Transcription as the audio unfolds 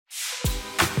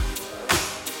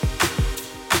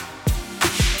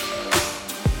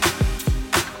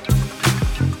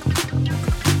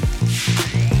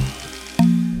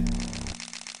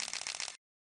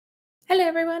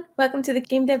everyone, welcome to the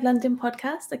Game Dev London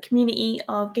podcast, a community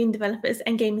of game developers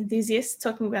and game enthusiasts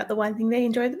talking about the one thing they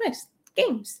enjoy the most,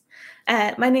 games.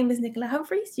 My name is Nicola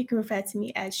Humphreys. You can refer to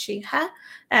me as she, her,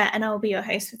 and I will be your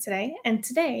host for today. And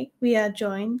today we are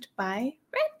joined by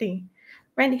Randy.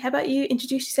 Randy, how about you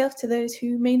introduce yourself to those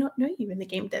who may not know you in the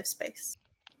game dev space?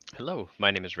 Hello, my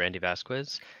name is Randy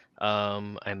Vasquez.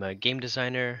 I'm a game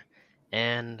designer,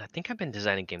 and I think I've been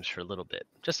designing games for a little bit,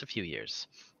 just a few years.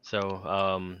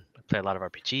 I play a lot of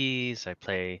RPGs. I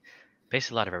play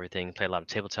basically a lot of everything. Play a lot of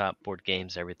tabletop, board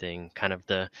games, everything. Kind of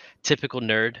the typical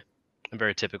nerd. I'm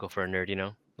very typical for a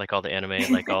nerd, like all the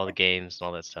anime, like all the games and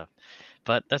all that stuff.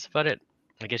 But that's about it.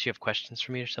 I guess you have questions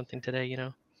for me or something today. Yeah,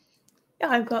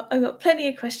 I've got plenty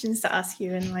of questions to ask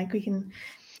you, and we can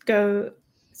go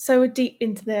so deep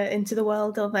into the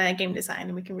world of game design,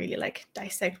 and we can really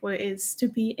dissect what it is to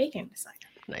be a game designer.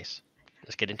 Nice.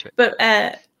 Let's get into it.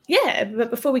 But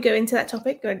before we go into that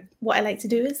topic, what I like to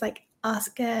do is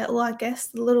ask all our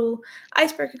guests a little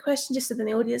icebreaker question, just so then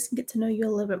the audience can get to know you a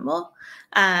little bit more.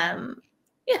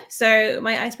 So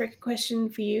my icebreaker question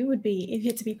for you would be: if you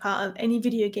had to be part of any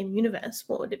video game universe,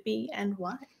 what would it be and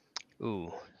why?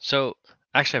 Ooh. So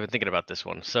actually, I've been thinking about this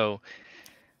one. So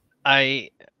I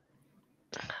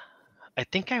I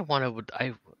think I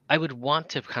would want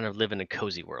to kind of live in a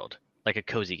cozy world, like a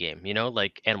cozy game,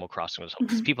 like Animal Crossing was,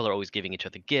 because Mhm. people are always giving each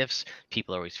other gifts,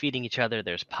 people are always feeding each other,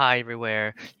 there's pie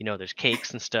everywhere, there's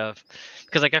cakes and stuff.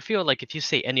 Because like I feel like if you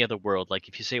say any other world, like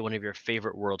if you say one of your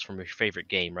favorite worlds from your favorite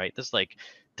game, right? There's like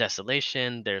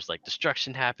desolation, there's like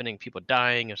destruction happening, people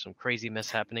dying, or some crazy mess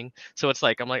happening. So it's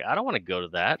like I'm like, I don't want to go to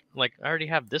that. Like I already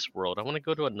have this world. I want to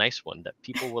go to a nice one that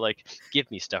people will like give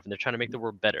me stuff and they're trying to make the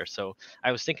world better. So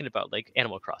I was thinking about like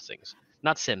Animal Crossings,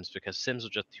 not Sims, because Sims will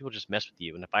just people just mess with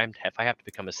you, and if I have to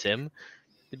become a Sim,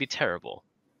 it'd be terrible.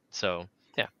 So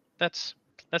yeah, that's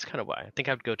that's kind of why I think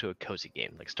I would go to a cozy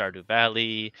game like Stardew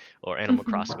Valley or Animal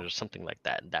Crossing or something like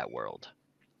that in that world.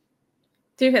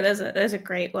 Do you think there's a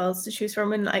great worlds to choose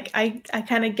from, and I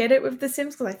kind of get it with The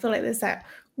Sims, because I feel like there's that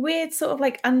weird sort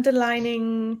of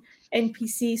underlining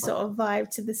NPC sort of vibe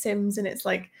to The Sims, and it's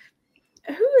like,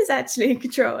 who is actually in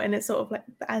control? And it's sort of like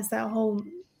as that whole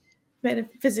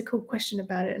metaphysical question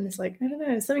about it, and it's like, I don't know,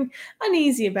 there's something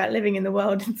uneasy about living in the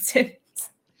world in Sims.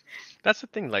 That's the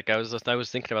thing. Like I was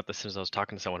thinking about The Sims. I was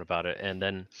talking to someone about it, and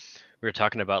then we were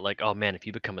talking about like, oh man, if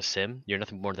you become a Sim, you're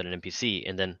nothing more than an NPC,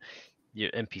 and then your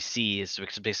NPC is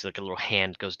basically like a little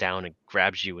hand goes down and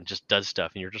grabs you and just does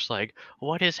stuff, and you're just like,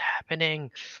 what is happening?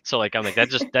 So like I'm like that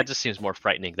just seems more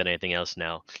frightening than anything else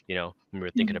now, when we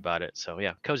were thinking about it. So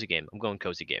yeah, cozy game. I'm going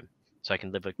cozy game, so I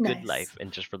can live a good Nice. life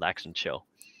and just relax and chill.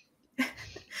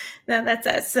 No,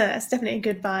 that's definitely a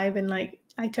good vibe, and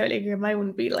I totally agree. Mine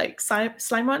wouldn't be like slime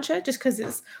rancher, just because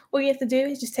it's all you have to do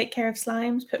is just take care of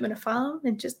slimes, put them in a farm,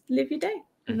 and just live your day,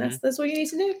 and Mm-hmm. that's all you need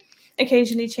to do.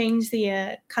 Occasionally change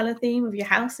the color theme of your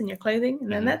house and your clothing,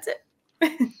 and then Mm-hmm. that's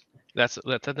it. That's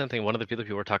another thing. One of the people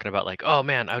were talking about, like, oh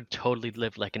man, I would totally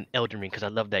live like an Elden Ring because I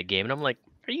love that game. And I'm like,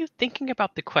 are you thinking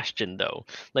about the question though?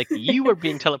 Like, you were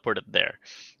being teleported there.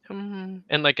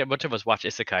 And like a bunch of us watch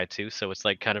Isekai too, so it's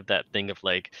like kind of that thing of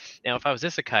like, now if I was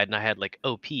Isekai and I had like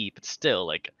OP, but still,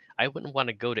 like, I wouldn't want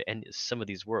to go to some of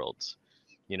these worlds,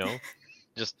 you know?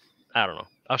 Just, I don't know.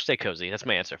 I'll stay cozy. That's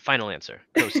my answer. Final answer.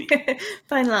 Cozy.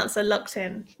 Final answer locked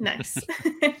in. Nice.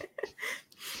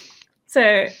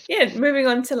 So yeah, moving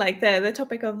on to the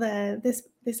topic of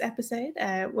this episode,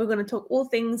 we're going to talk all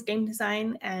things game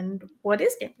design and what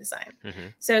is game design. Hmm.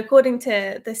 So according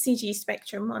to the CG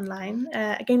Spectrum online,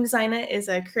 a game designer is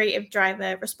a creative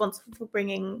driver responsible for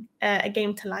bringing a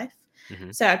game to life.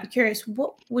 Hmm. So I'd be curious,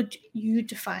 how would you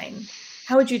define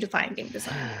game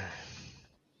design?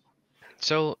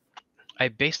 So I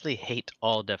basically hate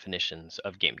all definitions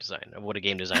of game design, of what a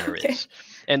game designer Okay. is.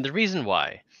 And the reason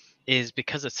why is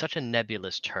because it's such a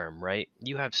nebulous term, right?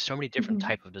 You have so many different Mhm.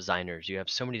 type of designers, you have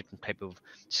so many different type of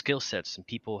skill sets, and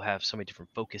people have so many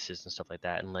different focuses and stuff like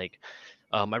that. And like,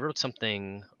 I wrote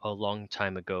something a long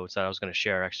time ago that I was going to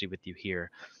share actually with you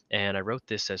here. And I wrote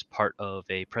this as part of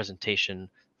a presentation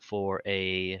for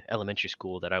a elementary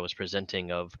school that I was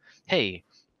presenting of, hey,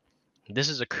 this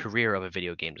is a career of a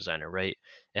video game designer, right?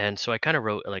 And so I kind of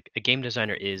wrote like a game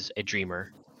designer is a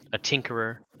dreamer, a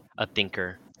tinkerer, a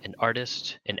thinker, an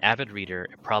artist, an avid reader,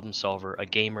 a problem solver, a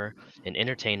gamer, an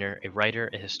entertainer, a writer,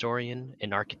 a historian,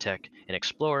 an architect, an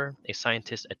explorer, a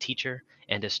scientist, a teacher,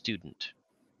 and a student.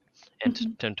 And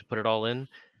Mhm. to put it all in,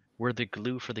 we're the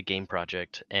glue for the game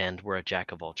project and we're a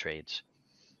jack of all trades.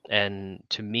 And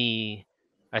to me,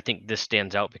 I think this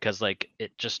stands out because like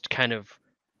it just kind of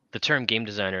the term game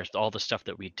designer, all the stuff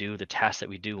that we do, the tasks that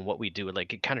we do, and what we do,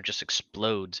 like it kind of just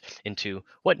explodes into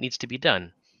what needs to be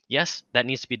done. Yes, that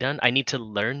needs to be done. I need to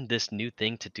learn this new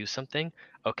thing to do something.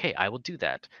 Okay, I will do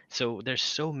that. So there's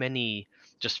so many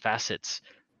just facets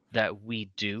that we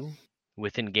do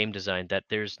within game design that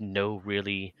there's no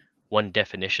really one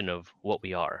definition of what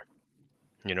we are,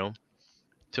 you know?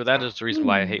 So that is the reason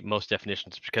why I Mm. hate most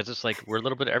definitions, because it's like we're a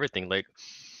little bit of everything. Like,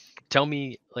 tell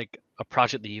me like a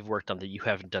project that you've worked on that you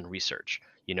haven't done research,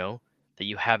 that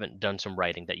you haven't done some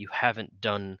writing, that you haven't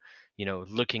done,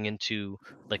 looking into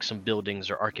like some buildings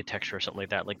or architecture or something like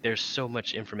that. Like, there's so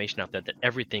much information out there that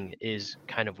everything is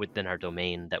kind of within our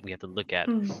domain that we have to look at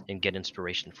Mm. and get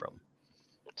inspiration from.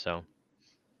 So,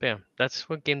 yeah, that's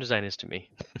what game design is to me.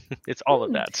 It's all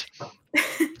of Mm. that.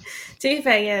 To be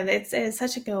fair, yeah, it's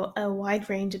such a wide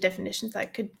range of definitions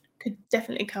that could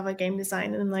definitely cover game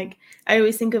design. And like I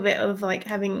always think of it of like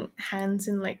having hands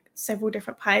in like several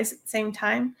different pies at the same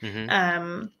time,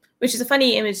 Hmm. which is a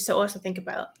funny image to also think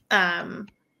about.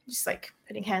 Just like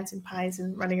putting hands in pies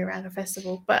and running around a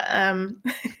festival, but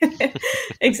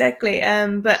exactly.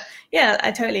 But yeah,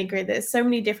 I totally agree. There's so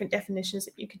many different definitions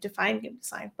that you could define game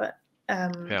design, but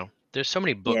Yeah. There's so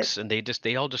many yeah. books and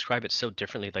they all describe it so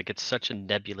differently. Like, it's such a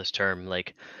nebulous term.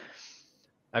 Like,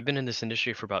 I've been in this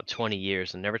industry for about 20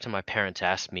 years, and every time my parents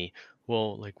ask me,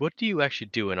 well, like, what do you actually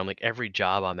do? And I'm like, every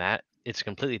job I'm at, it's a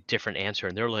completely different answer.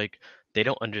 And they're like, they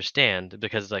don't understand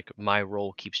because, like, my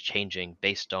role keeps changing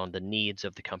based on the needs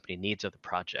of the company, needs of the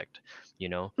project, you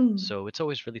know? Mm. So it's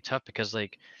always really tough because,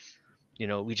 like,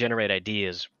 we generate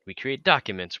ideas, we create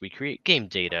documents, we create game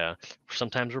data.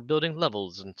 Sometimes we're building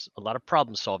levels and a lot of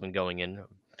problem solving going in,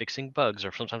 fixing bugs,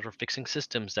 or sometimes we're fixing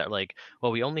systems that, like,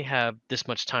 well, we only have this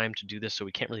much time to do this, so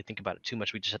we can't really think about it too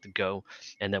much. We just have to go,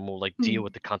 and then we'll like deal Mm.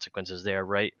 with the consequences there,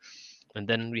 right? And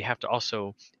then we have to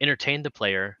also entertain the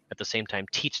player at the same time,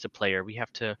 teach the player. We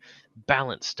have to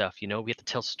balance stuff, we have to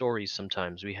tell stories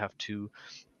sometimes. We have to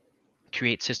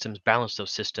create systems, balance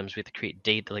those systems. We have to create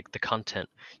data, like the content,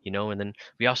 and then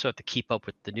we also have to keep up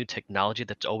with the new technology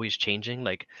that's always changing,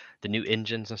 like the new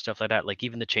engines and stuff like that. Like,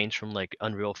 even the change from like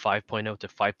Unreal 5.0 to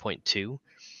 5.2,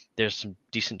 there's some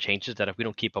decent changes that if we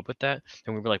don't keep up with that,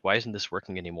 then we're like, why isn't this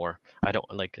working anymore? I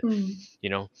don't like, Mm. you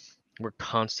know, we're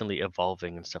constantly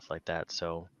evolving and stuff like that.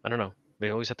 So I don't know.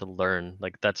 We always have to learn.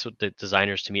 Like, that's what the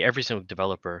designers, to me, every single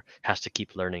developer has to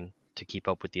keep learning to keep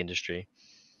up with the industry.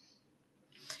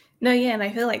 No, yeah, and I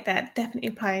feel like that definitely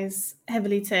applies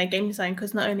heavily to game design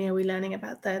because not only are we learning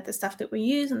about the stuff that we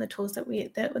use and the tools that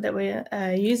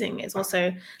we're using, it's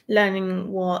also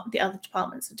learning what the other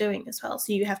departments are doing as well.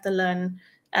 So you have to learn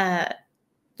uh,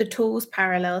 the tools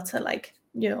parallel to like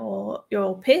your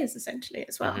peers essentially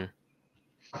as well.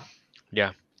 Hmm.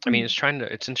 Yeah. I mean,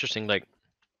 Mm. it's interesting, like,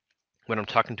 when I'm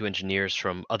talking to engineers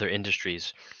from other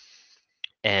industries,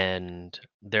 and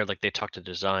they're like, they talk to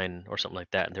design or something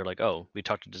like that, and they're like, oh, we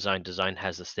talk to design, design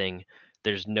has this thing,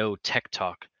 there's no tech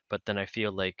talk. But then I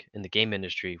feel like in the game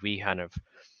industry,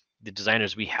 the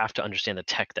designers, we have to understand the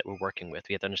tech that we're working with.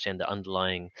 We have to understand the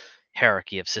underlying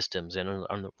hierarchy of systems and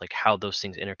like how those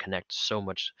things interconnect so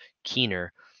much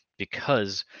keener,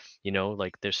 because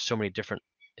like there's so many different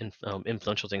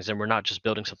influential things, and we're not just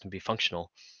building something to be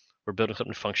functional. We're building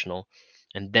something functional,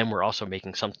 and then we're also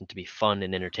making something to be fun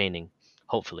and entertaining,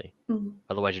 hopefully. Mm.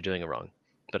 Otherwise, you're doing it wrong,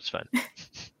 but it's fine.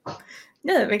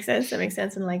 No, that makes sense. That makes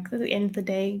sense. And like at the end of the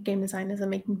day, game designers are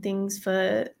making things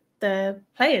for the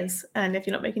players, and if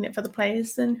you're not making it for the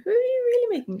players, then who are you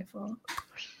really making it for?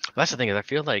 That's the thing, is I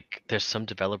feel like there's some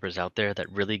developers out there that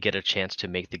really get a chance to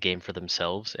make the game for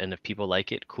themselves, and if people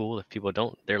like it, cool. If people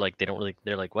don't, they're like,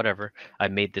 whatever. I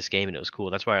made this game and it was cool.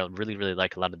 That's why I really really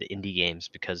like a lot of the indie games,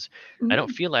 because Mm. I don't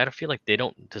feel like they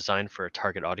don't design for a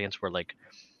target audience where, like,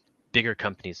 bigger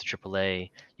companies, the AAA,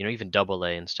 even double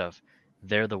A and stuff,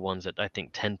 they're the ones that I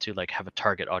think tend to like have a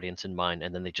target audience in mind,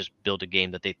 and then they just build a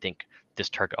game that they think this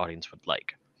target audience would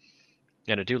like.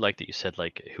 And I do like that you said,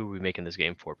 like, who are we making this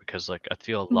game for? Because, like, I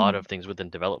feel a lot Mm. of things within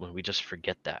development, we just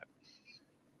forget that.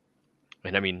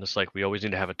 And I mean, it's like we always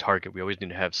need to have a target. We always need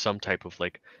to have some type of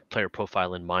like player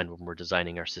profile in mind when we're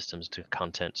designing our systems to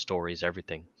content, stories,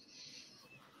 everything.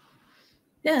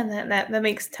 Yeah, that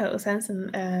makes total sense.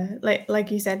 And like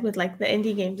you said, with like the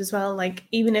indie games as well, like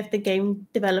even if the game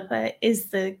developer is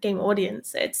the game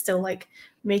audience, it's still like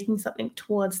making something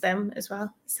towards them as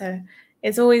well. So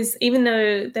it's always, even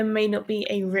though there may not be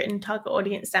a written target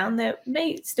audience down there,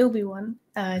 may still be one,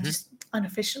 Hmm. just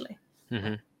unofficially.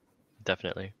 Hmm.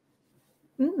 Definitely.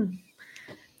 Mm.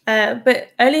 But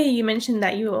earlier you mentioned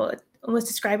that you were almost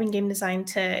describing game design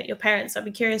to your parents. I'd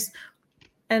be curious,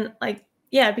 and like,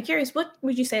 yeah, I'd be curious, what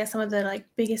would you say are some of the like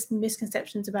biggest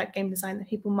misconceptions about game design that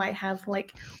people might have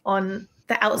like on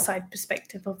the outside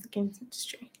perspective of the games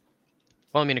industry?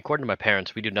 Well, I mean, according to my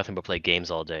parents, we do nothing but play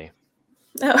games all day.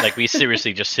 Oh. Like we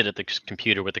seriously just sit at the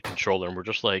computer with the controller and we're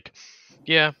just like,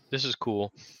 yeah, this is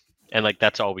cool. And like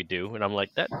that's all we do. And I'm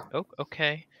like, that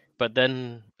okay. But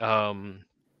then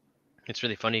it's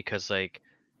really funny because like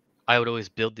I would always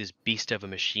build these beast of a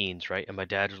machines, right? And my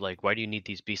dad was like, "Why do you need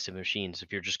these beast of machines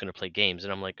if you're just going to play games?"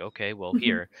 And I'm like, "Okay, well Mhm.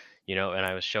 here, you know." And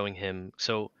I was showing him.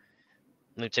 So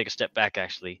let me take a step back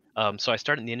actually. So I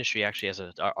started in the industry actually as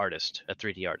an artist, a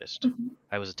 3D artist. Mhm.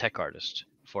 I was a tech artist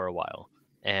for a while,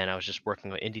 and I was just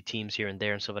working with indie teams here and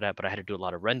there and stuff like that. But I had to do a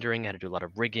lot of rendering, I had to do a lot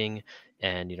of rigging,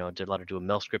 and you know, did a lot of doing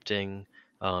mail scripting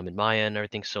in Maya and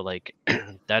everything. So like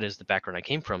that is the background I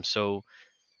came from. So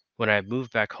when I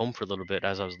moved back home for a little bit,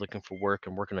 as I was looking for work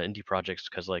and working on indie projects,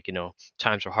 because like you know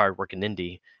times were hard working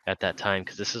indie at that time,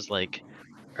 because this is like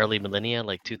early millennia,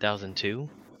 like 2002,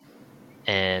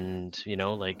 and you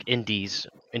know like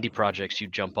indie projects you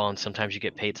jump on, sometimes you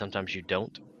get paid, sometimes you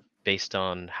don't, based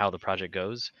on how the project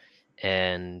goes.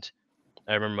 And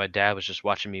I remember my dad was just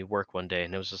watching me work one day,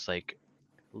 and it was just like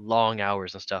long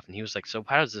hours and stuff. And he was like, "So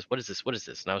how does this? What is this? What is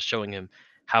this?" And I was showing him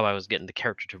how I was getting the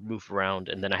character to move around,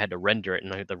 and then I had to render it,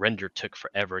 and the render took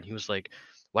forever. And he was like,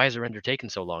 "Why is the render taking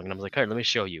so long?" And I was like, "All right, let me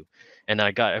show you." And then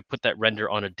I put that render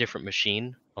on a different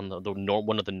machine, on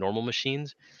one of the normal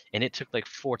machines, and it took like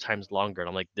 4 times longer. And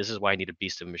I'm like, "This is why I need a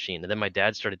beast of a machine." And then my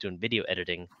dad started doing video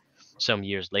editing some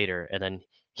years later, and then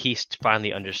he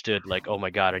finally understood like, "Oh my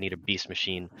God, I need a beast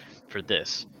machine for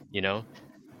this," you know.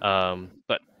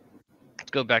 But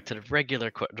let's go back to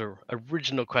the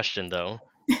original question though,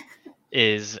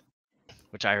 is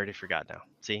which I already forgot now.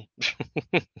 See?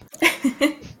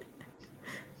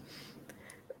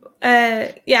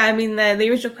 Yeah, I mean the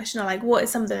original question are like, what are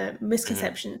some of the Hmm.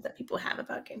 misconceptions that people have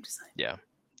about game design? Yeah.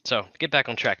 So get back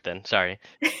on track then. Sorry.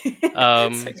 It's I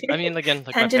okay. mean, again,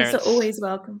 like my Tangents are parents. always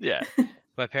welcome. Yeah,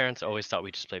 my parents always thought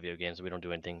we just play video games and we don't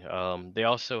do anything. They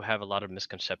also have a lot of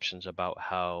misconceptions about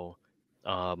how,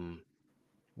 um,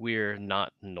 we're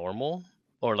not normal,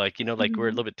 or like you know like we're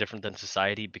a Mhm. little bit different than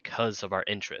society because of our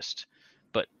interest.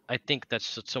 But I think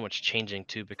that's so much changing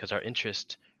too, because our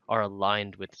interests are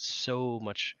aligned with so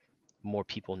much more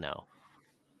people now.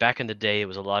 Back in the day it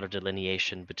was a lot of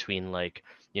delineation between like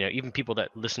you know even people that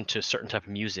listen to a certain type of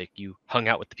music, you hung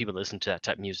out with the people that listen to that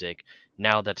type of music.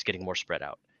 Now that's getting more spread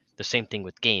out. The same thing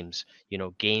with games. You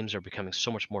know, games are becoming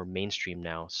so much more mainstream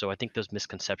now, so I think those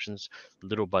misconceptions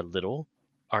little by little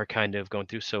are kind of going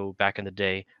through. So back in the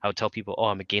day I would tell people, oh,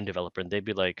 I'm a game developer, and they'd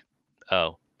be like,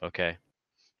 oh, okay.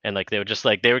 And like they would just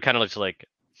like they would kind of like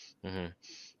hmm,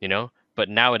 you know. But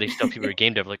nowadays, tell people you're a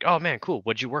game dev, like, oh man, cool.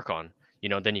 What'd you work on? You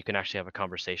know, then you can actually have a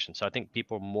conversation. So I think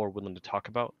people are more willing to talk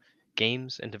about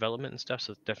games and development and stuff.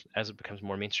 So as it becomes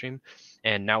more mainstream,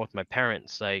 and now with my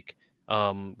parents, like,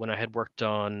 when I had worked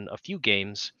on a few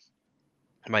games,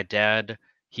 my dad,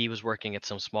 he was working at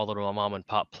some small little mom and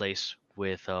pop place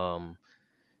with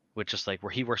just like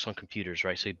where he works on computers,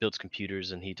 right? So he builds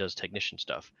computers and he does technician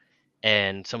stuff.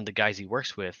 And some of the guys he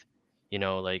works with, you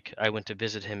know, like I went to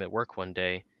visit him at work one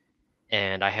day,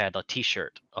 and I had a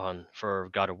T-shirt on for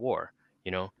God of War,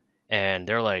 you know, and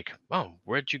they're like, "Oh,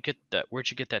 where'd you get that? Where'd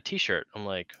you get that T-shirt?" I'm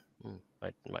like,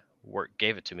 my work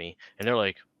gave it to me," and they're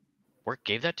like, "Work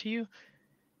gave that to you?"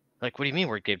 Like, what do you mean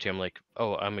work gave it to you? I'm like,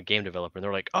 "Oh, I'm a game developer," and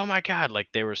they're like, "Oh my God!" Like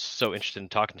they were so interested in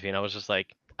talking to me, and I was just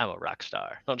like, "I'm a rock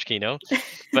star," don't you know?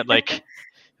 But like,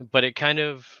 but it kind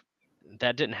of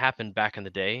that didn't happen back in the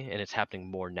day, and it's happening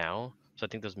more now. So I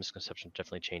think those misconceptions are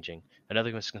definitely changing.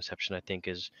 Another misconception I think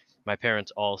is my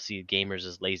parents all see gamers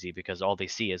as lazy because all they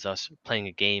see is us playing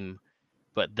a game.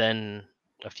 But then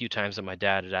a few times that my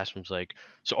dad had asked him, was like,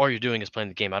 "So all you're doing is playing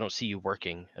the game. I don't see you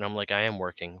working." And I'm like, "I am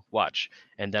working. Watch."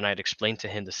 And then I'd explain to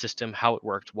him the system, how it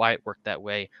worked, why it worked that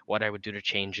way, what I would do to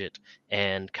change it,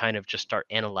 and kind of just start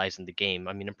analyzing the game.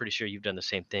 I mean, I'm pretty sure you've done the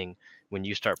same thing. When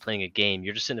you start playing a game,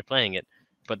 you're just sitting there playing it,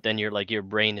 but then you're like your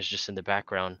brain is just in the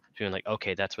background doing like,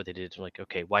 okay, that's what they did. I'm like,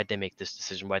 okay, why'd they make this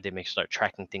decision? Why'd they make start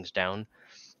tracking things down?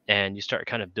 And you start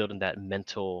kind of building that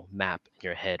mental map in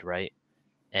your head, right?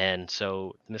 And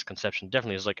so the misconception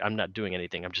definitely is like I'm not doing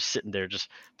anything. I'm just sitting there just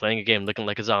playing a game looking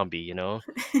like a zombie, you know?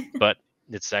 But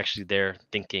it's actually there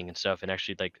thinking and stuff, and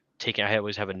actually like taking I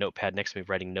always have a notepad next to me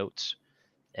writing notes,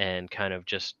 and kind of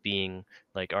just being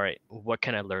like, all right, what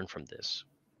can I learn from this?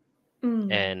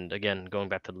 Mm. And again, going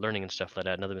back to learning and stuff like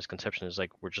that, another misconception is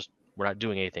like we're not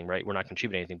doing anything, right? We're not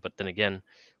contributing anything. But then again,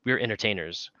 we're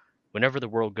entertainers. Whenever the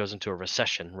world goes into a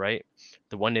recession, right?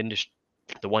 The one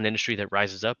industry that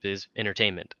rises up is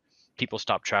entertainment. people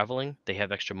stop traveling, they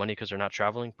have extra money because they're not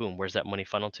traveling. Boom, where's that money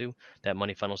funnel to? That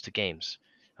money funnels to games.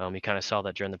 We kind of saw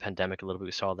that during the pandemic a little bit.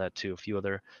 We saw that too, a few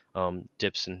other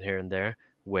dips in here and there,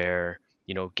 where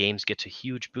games get a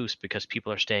huge boost because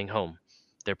people are staying home.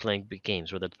 They're playing big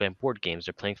games, whether it's playing board games,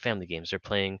 they're playing family games, they're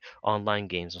playing online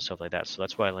games and stuff like that. So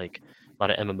that's why like a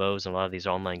lot of MMOs and a lot of these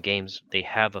online games, they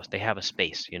have a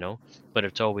space, but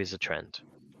it's always a trend.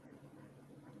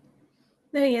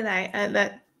 No, yeah,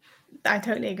 that I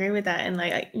totally agree with that, and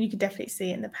like you could definitely see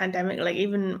it in the pandemic. Like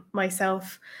even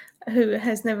myself, who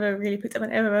has never really picked up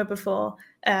an MMO before,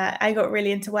 I got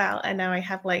really into WoW, and now I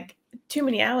have like too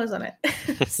many hours on it.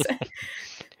 So,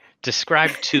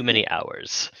 Describe too many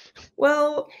hours.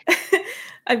 well,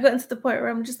 I've gotten to the point where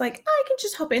I'm just like, oh, I can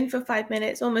just hop in for 5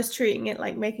 minutes, almost treating it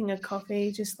like making a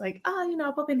coffee, just like, oh,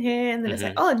 I'll pop in here, and then it's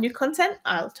like, oh, new content,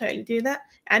 I'll totally do that,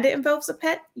 and it involves a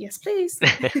pet, yes, please.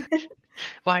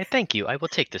 Why, thank you. I will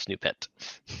take this new pet.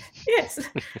 Yes.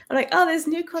 I'm like, oh, there's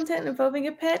new content involving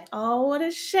a pet. Oh, what a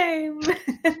shame.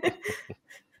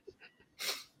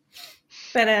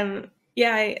 But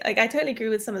yeah, I totally agree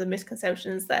with some of the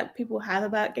misconceptions that people have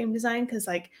about game design, because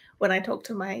like when I talk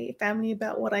to my family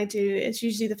about what I do, it's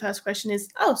usually the first question is,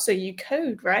 oh, so you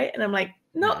code, right? And I'm like,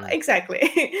 not Mm-mm.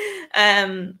 exactly.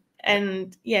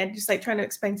 And yeah, just like trying to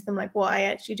explain to them like what I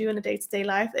actually do in a day-to-day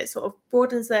life, it sort of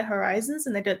broadens their horizons,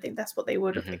 and they don't think that's what they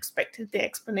would have Mhm. expected the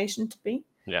explanation to be.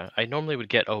 Yeah, I normally would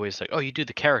get always like, "Oh, you do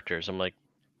the characters." I'm like,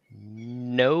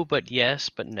 "No, but yes,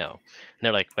 but no." And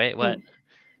they're like, "Wait, what?" Mm.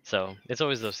 So it's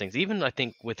always those things. Even I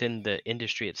think within the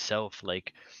industry itself,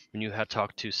 like when you have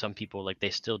talked to some people, like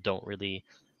they still don't really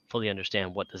fully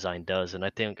understand what design does. And I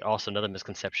think also another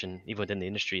misconception, even within the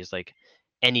industry, is like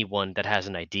anyone that has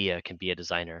an idea can be a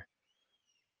designer,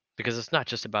 because it's not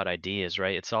just about ideas,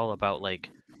 right? It's all about like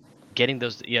getting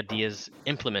those ideas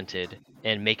implemented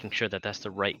and making sure that that's the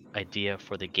right idea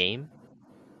for the game.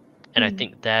 And I Mm.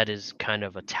 think that is kind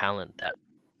of a talent that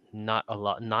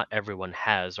not everyone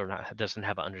has, or not doesn't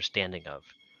have an understanding of.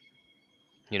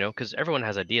 Because everyone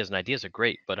has ideas, and ideas are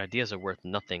great, but ideas are worth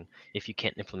nothing if you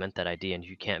can't implement that idea and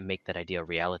you can't make that idea a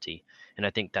reality. And I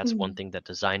think that's one Mm. thing that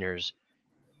designers,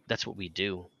 that's what we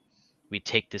do. We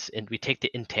take the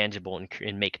intangible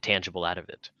and make tangible out of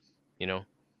it. You know?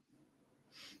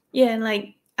 Yeah, and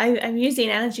like I've used the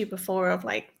analogy before of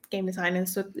like game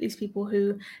designers, so these people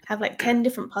who have like 10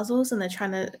 different puzzles and they're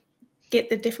trying to get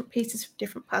the different pieces from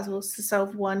different puzzles to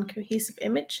solve one cohesive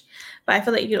image. But I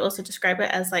feel like you could also describe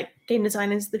it as like game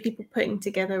designers, the people putting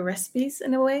together recipes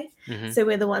in a way. Hmm. So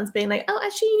we're the ones being like, oh,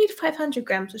 actually, you need 500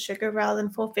 grams of sugar rather than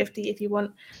 450 if you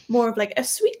want more of like a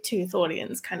sweet tooth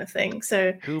audience kind of thing.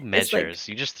 So Who it's like, measures?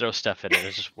 You just throw stuff in and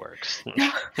it just works.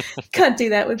 no, can't do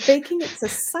that with baking. It's a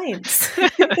science.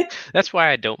 That's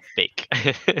why I don't bake.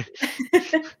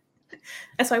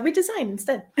 That's why we design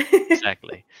instead.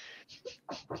 Exactly.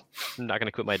 I'm not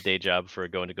gonna quit my day job for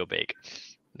going to go bake.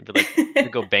 I'd be like, we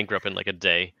go bankrupt in like a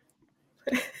day.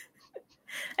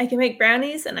 I can make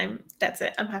brownies, and that's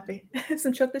it. I'm happy.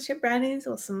 Some chocolate chip brownies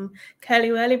or some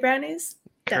curly whirly brownies.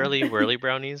 Done. Curly whirly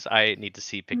brownies? I need to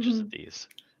see pictures of Mhm. these.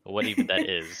 What even that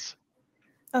is.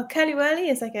 Oh, curly whirly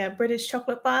is like a British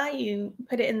chocolate bar. You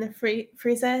put it in the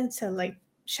freezer to like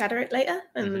shatter it later,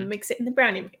 and Hmm. then mix it in the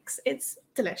brownie mix. It's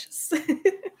delicious.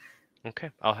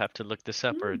 Okay, I'll have to look this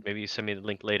up, or Mm. maybe you send me the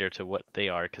link later to what they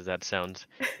are, because that sounds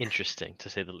interesting, to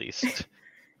say the least.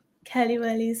 Curly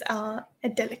whirlies are a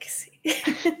delicacy.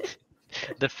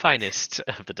 The finest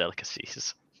of the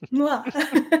delicacies. Mwah.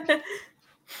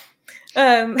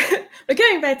 um, but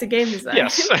going back to game design,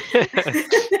 Yes.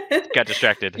 Got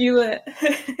distracted. you were.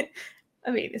 I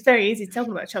mean, it's very easy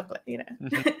talking about chocolate,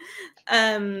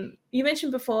 Hmm. You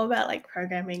mentioned before about like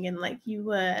programming, and like you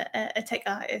were a tech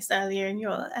artist earlier in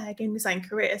your game design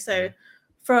career. So,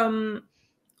 from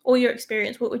all your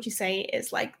experience, what would you say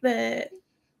is like the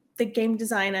game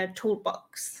designer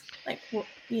toolbox? Like what?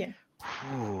 Yeah.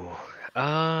 Ooh,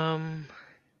 um,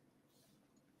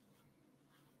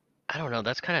 I don't know.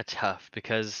 That's kind of tough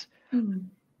because Mm.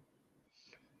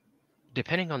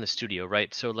 depending on the studio,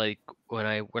 right? So like when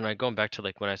I going back to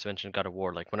like when I mentioned God of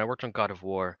War, like when I worked on God of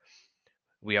War,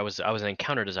 I was an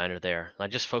encounter designer there. I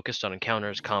just focused on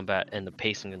encounters, combat, and the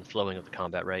pacing and the flowing of the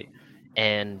combat, right?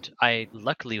 And I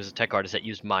luckily was a tech artist that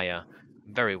used Maya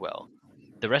very well.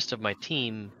 The rest of my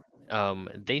team,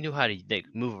 they knew how to like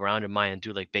move around in Maya and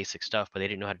do like basic stuff, but they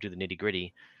didn't know how to do the nitty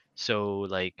gritty. So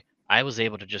like I was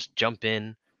able to just jump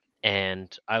in,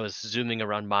 and I was zooming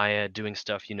around Maya, doing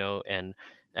stuff, and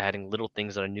adding little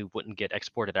things that I knew wouldn't get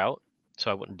exported out,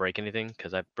 so I wouldn't break anything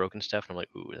because I've broken stuff and I'm like,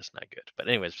 ooh, that's not good. But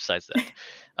anyways, besides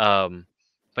that, um,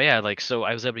 but yeah, like so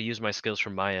I was able to use my skills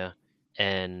from Maya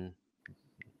and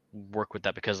work with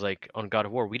that because like on God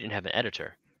of War we didn't have an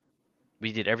editor.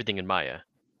 We did everything in Maya.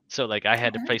 So like I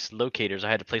had to place locators. I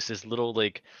had to place this little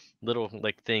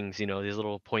like things, you know, these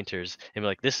little pointers, and be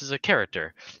like, this is a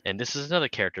character, and this is another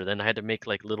character. Then I had to make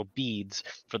like little beads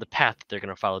for the path that they're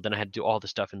gonna follow. Then I had to do all the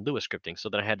stuff in Lua scripting. So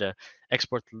then I had to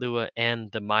export the Lua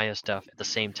and the Maya stuff at the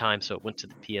same time, so it went to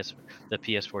the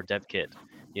PS4 dev kit,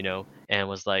 you know, and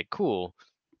was like, cool.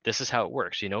 This is how it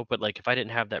works, you know. But like if I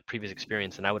didn't have that previous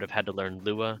experience, then I would have had to learn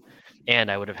Lua,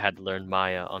 and I would have had to learn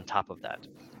Maya on top of that.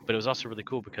 But it was also really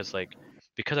cool because like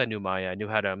because I knew Maya, I knew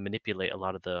how to manipulate a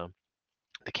lot of the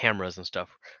cameras and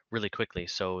stuff really quickly.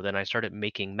 So then I started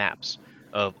making maps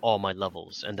of all my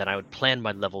levels, and then I would plan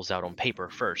my levels out on paper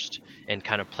first and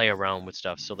kind of play around with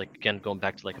stuff. So like again, going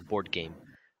back to like a board game,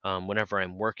 whenever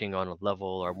I'm working on a level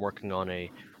or I'm working on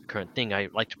a current thing, I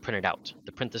like to print it out,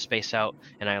 to print the space out,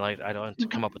 and I don't want to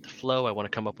come up with the flow. I want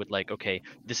to come up with like, okay,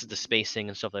 this is the spacing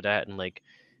and stuff like that, and like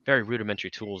very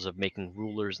rudimentary tools of making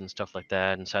rulers and stuff like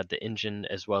that inside the engine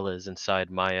as well as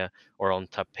inside Maya or on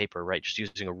top paper, right? Just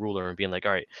using a ruler and being like,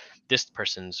 all right, this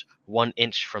person's 1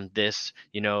 inch from this,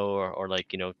 you know, or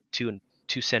like, you know, 2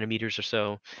 centimeters or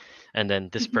so, and then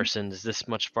this Mhm. person is this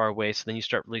much far away. So then you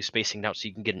start really spacing it out so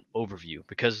you can get an overview.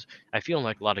 Because I feel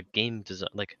like a lot of game design,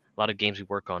 like a lot of games we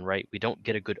work on, right? We don't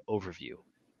get a good overview.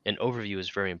 An overview is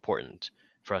very important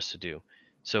for us to do.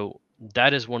 So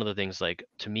that is one of the things. Like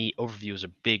to me, overview is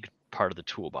a big part of the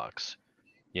toolbox.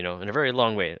 You know, in a very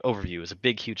long way, overview is a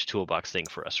big, huge toolbox thing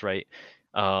for us, right?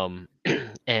 Um,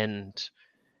 and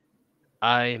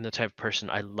I am the type of person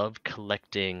I love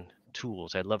collecting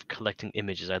tools. I love collecting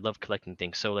images. I love collecting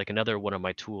things. So like another one of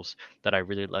my tools that I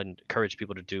really encourage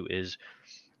people to do is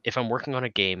if I'm working on a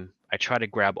game, I try to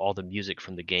grab all the music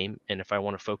from the game. And if I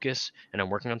want to focus and I'm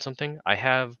working on something, I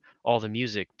have all the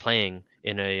music playing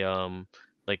in a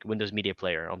like Windows Media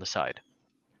Player on the side,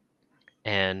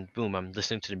 and boom, I'm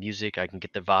listening to the music. I can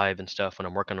get the vibe and stuff. When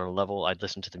I'm working on a level, I'd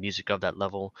listen to the music of that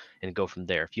level and go from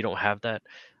there. If you don't have that,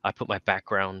 I put my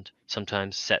background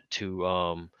sometimes set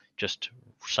to just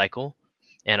cycle,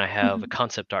 and I have a Mhm.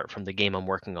 concept art from the game I'm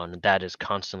working on, and that is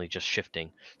constantly just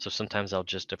shifting. So sometimes I'll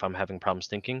just, if I'm having problems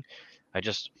thinking, I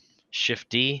just Shift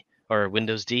D or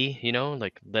Windows D, you know,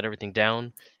 like let everything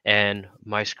down, and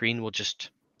my screen will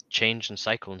just change and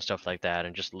cycle and stuff like that,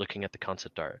 and just looking at the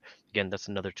concept art again, that's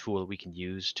another tool that we can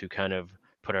use to kind of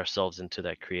put ourselves into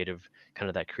that creative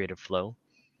that creative flow,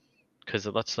 because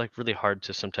that's like really hard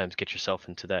to sometimes get yourself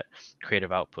into that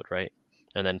creative output, right?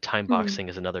 And then time Mm. boxing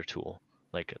is another tool.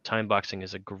 Like time boxing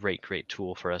is a great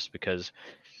tool for us because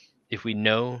if we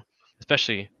know,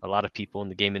 especially a lot of people in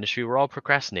the game industry, we're all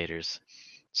procrastinators.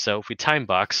 So if we time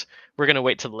box, we're going to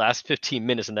wait till the last 15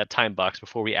 minutes in that time box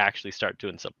before we actually start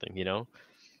doing something, you know?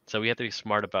 So we have to be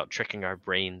smart about tricking our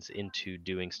brains into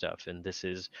doing stuff, and this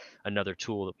is another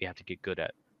tool that we have to get good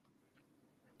at.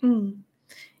 Mm.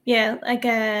 Yeah, like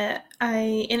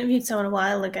I interviewed someone a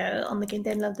while ago on the Game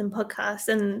Day Love Them podcast,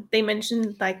 and they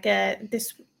mentioned like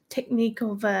this technique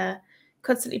of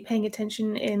constantly paying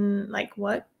attention in like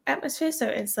work atmosphere. So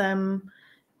it's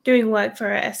doing work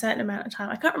for a certain amount of time.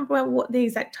 I can't remember what the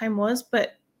exact time was,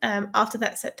 but after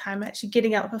that set time, actually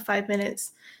getting out for 5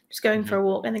 minutes, just going Hmm. for a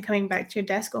walk, and then coming back to your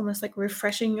desk, almost like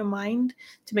refreshing your mind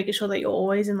to making sure that you're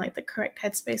always in like the correct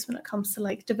headspace when it comes to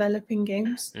like developing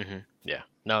games. Hmm. Yeah.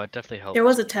 No, it definitely There helps.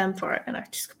 was a term for it, and I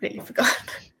just completely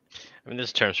forgot. I mean,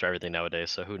 there's terms for everything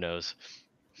nowadays, so who knows?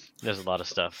 There's a lot of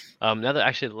stuff.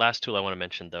 Actually, the last tool I want to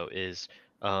mention though is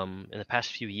in the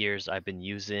past few years, I've been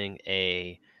using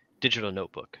a digital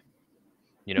notebook.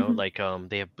 You know, Mhm. like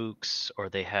they have Books or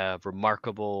they have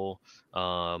Remarkable,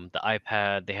 the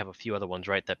iPad. They have a few other ones,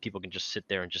 right, that people can just sit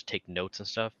there and just take notes and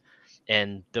stuff.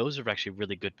 And those are actually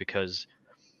really good because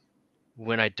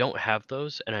when I don't have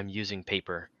those and I'm using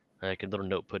paper, like a little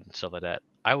notebook and stuff like that,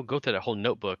 I will go through that whole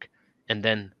notebook and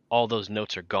then all those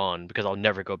notes are gone because I'll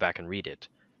never go back and read it.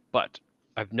 But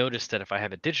I've noticed that if I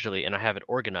have it digitally and I have it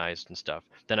organized and stuff,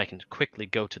 then I can quickly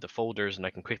go to the folders and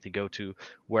I can quickly go to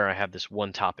where I have this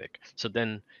one topic. So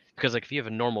then, because like if you have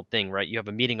a normal thing, right, you have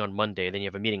a meeting on Monday, then you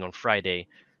have a meeting on Friday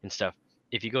and stuff.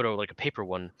 If you go to like a paper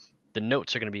one, the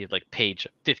notes are going to be like page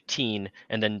 15,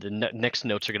 and then the next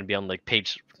notes are going to be on like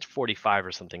page 45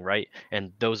 or something, right?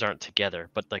 And those aren't together.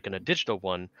 But like in a digital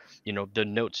one, you know, the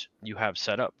notes you have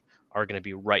set up are going to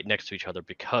be right next to each other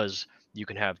because you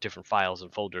can have different files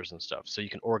and folders and stuff. So you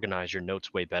can organize your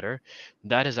notes way better.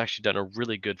 That has actually done a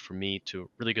really good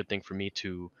thing for me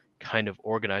to kind of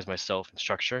organize myself and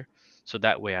structure. So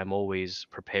that way I'm always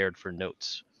prepared for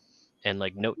notes. And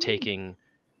like note taking,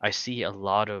 I see a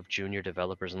lot of junior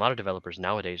developers and a lot of developers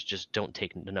nowadays just don't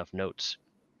take enough notes.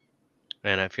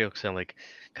 And I feel so like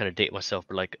kind of date myself,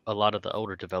 but like a lot of the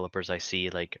older developers I see,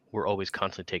 like we're always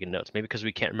constantly taking notes. Maybe because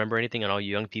we can't remember anything, and all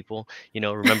you young people,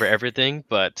 remember everything.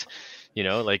 But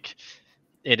like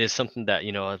it is something that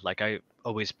like I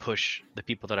always push the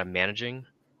people that I'm managing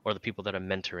or the people that I'm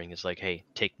mentoring is like, hey,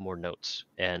 take more notes.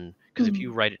 And because if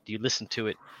you Mm. write it, you listen to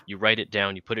it, you write it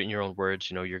down, you put it in your own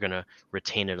words, you're gonna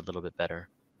retain it a little bit better.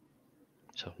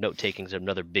 So note taking is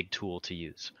another big tool to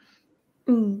use.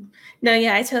 Mm. No,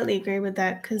 yeah, I totally agree with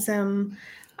that because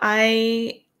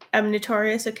I am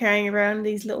notorious for carrying around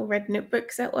these little red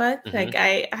notebooks at work. Hmm. Like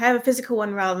I have a physical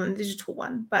one rather than a digital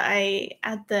one, but I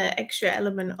add the extra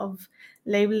element of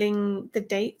labeling the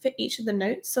date for each of the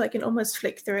notes so I can almost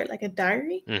flick through it like a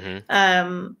diary. Hmm.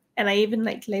 And I even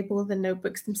like label the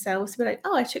notebooks themselves to be like,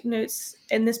 oh, I took notes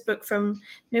in this book from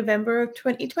November of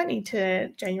 2020 to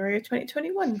January of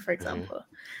 2021, for Hmm. example.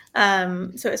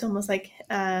 So it's almost like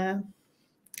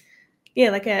yeah,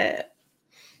 like a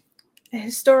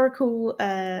historical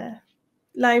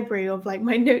library of like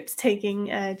my notes taking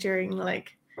during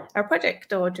like our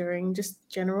project or during just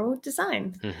general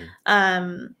design. Hmm.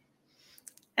 Um,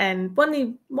 and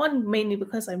one mainly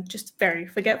because I'm just very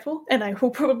forgetful and I will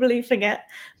probably forget.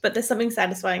 But there's something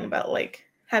satisfying about like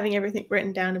having everything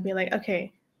written down and be like,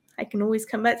 okay, I can always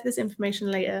come back to this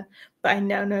information later, but I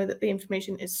now know that the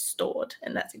information is stored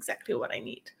and that's exactly what I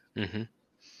need. Hmm.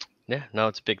 Yeah, no,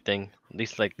 it's a big thing. At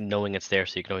least like knowing it's there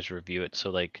so you can always review it. So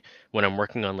like when I'm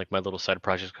working on like my little side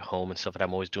projects at home and stuff, and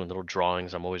I'm always doing little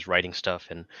drawings, I'm always writing stuff,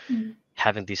 and Mm.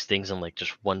 having these things in like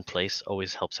just one place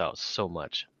always helps out so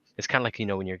much. It's kind of like,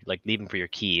 when you're like leaving for your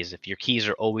keys. If your keys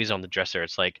are always on the dresser,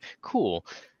 it's like, cool,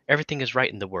 everything is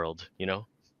right in the world.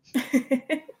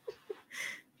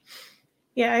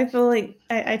 Yeah, I feel like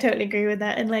I totally agree with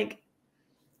that. And like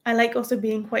I like also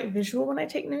being quite visual when I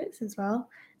take notes as well.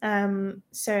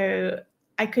 So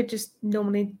I could just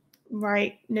normally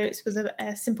write notes with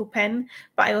a simple pen,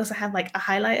 but I also have like a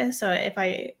highlighter. So if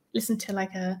I listen to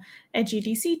like a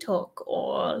GDC talk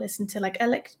or listen to like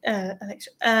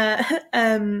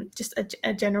just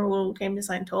a general game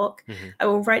design talk, Hmm. I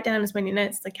will write down as many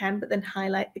notes as I can, but then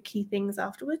highlight the key things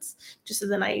afterwards, just so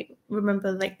then I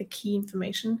remember like the key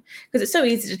information because it's so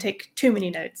easy to take too many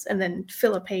notes and then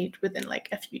fill a page within like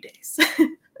a few days.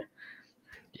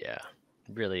 Yeah,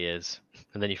 it really is.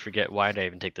 And then you forget, why did I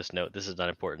even take this note? This is not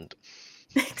important.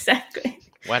 Exactly.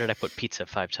 Why did I put pizza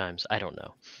 5 times? I don't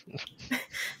know.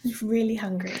 I'm really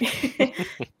hungry.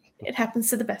 It happens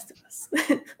to the best of us.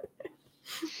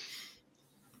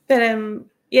 But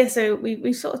yeah, so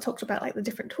we sort of talked about like the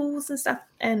different tools and stuff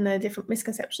and the different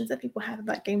misconceptions that people have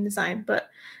about game design. But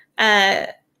uh,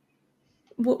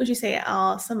 what would you say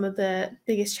are some of the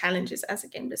biggest challenges as a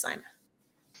game designer?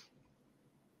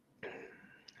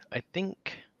 I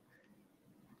think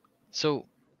so.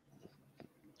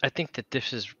 I think that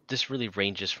this really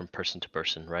ranges from person to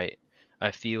person, right?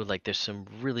 I feel like there's some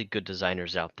really good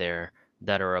designers out there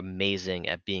that are amazing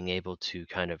at being able to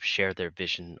kind of share their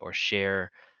vision or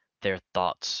share their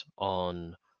thoughts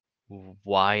on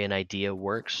why an idea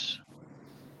works,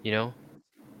 you know?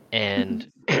 And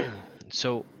Mhm.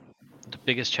 so the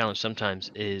biggest challenge sometimes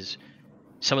is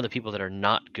some of the people that are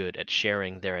not good at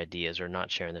sharing their ideas or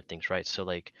not sharing their things, right? So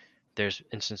like there's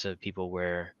instances of people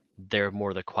where they're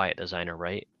more the quiet designer,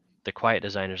 right? The quiet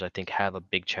designers I think have a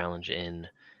big challenge in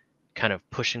kind of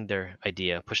pushing their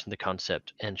idea, pushing the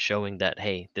concept and showing that,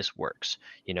 hey, this works,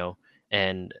 you know?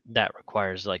 And that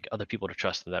requires like other people to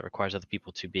trust them. That requires other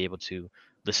people to be able to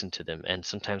listen to them. And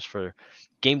sometimes for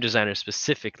game designers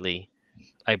specifically,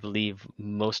 I believe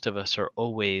most of us are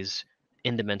always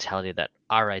in the mentality that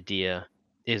our idea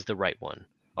is the right one,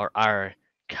 or our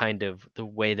kind of the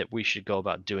way that we should go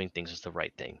about doing things is the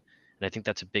right thing. And I think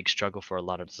that's a big struggle for a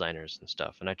lot of designers and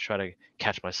stuff. And I try to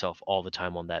catch myself all the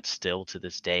time on that still to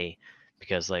this day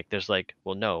because like there's like,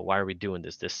 well, no, why are we doing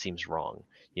this? This seems wrong,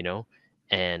 you know?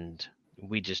 And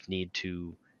we just need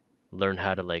to learn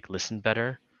how to like listen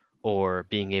better or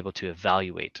being able to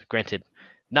evaluate. Granted,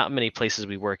 not many places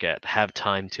we work at have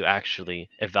time to actually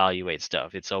evaluate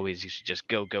stuff. It's always you should just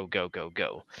go, go, go, go,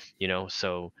 go.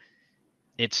 So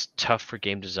it's tough for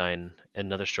game design.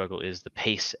 Another struggle is the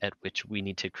pace at which we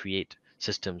need to create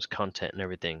systems, content, and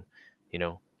everything.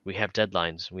 We have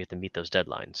deadlines, we have to meet those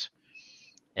deadlines.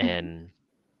 And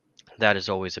that is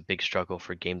always a big struggle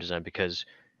for game design because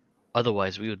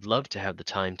otherwise, we would love to have the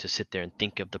time to sit there and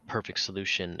think of the perfect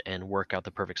solution and work out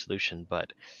the perfect solution,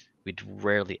 but we'd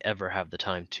rarely ever have the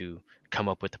time to come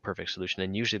up with the perfect solution.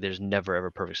 And usually, there's never ever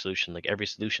a perfect solution. Like every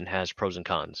solution has pros and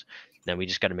cons. Now we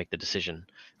just got to make the decision.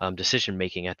 Decision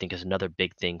making, I think, is another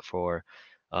big thing for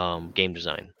game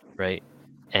design, right?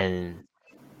 And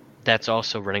that's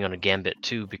also running on a gambit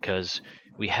too, because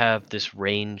we have this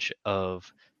range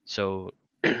of, so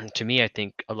to me, I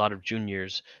think a lot of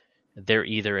juniors, they're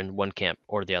either in one camp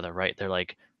or the other, right? They're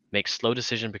like make slow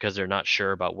decision because they're not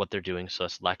sure about what they're doing, so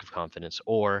that's lack of confidence,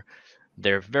 or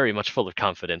they're very much full of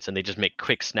confidence and they just make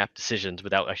quick snap decisions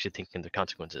without actually thinking the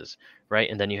consequences, right?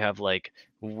 And then you have like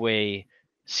way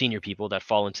senior people that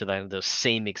fall into those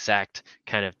same exact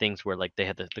kind of things where like they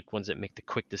have the ones that make the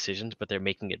quick decisions, but they're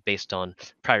making it based on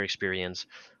prior experience,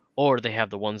 or they have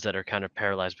the ones that are kind of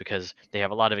paralyzed because they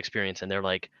have a lot of experience and they're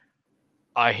like,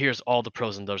 I here's all the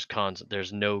pros and those cons.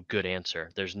 There's no good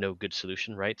answer. There's no good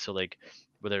solution, right? So like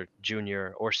whether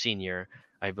junior or senior,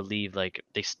 I believe like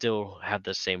they still have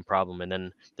the same problem. And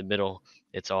then the middle,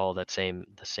 it's all the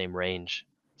same range.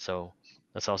 So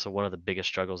that's also one of the biggest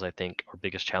struggles I think, or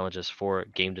biggest challenges for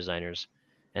game designers.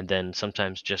 And then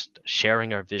sometimes just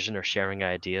sharing our vision or sharing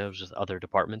ideas with other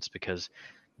departments because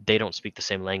they don't speak the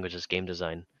same language as game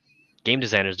design. Game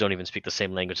designers don't even speak the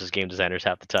same language as game designers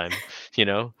half the time, you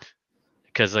know?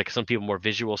 Because like some people are more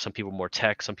visual, some people are more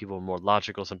tech, some people are more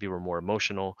logical, some people are more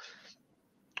emotional,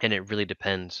 and it really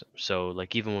depends. So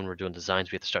like even when we're doing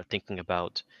designs, we have to start thinking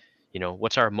about,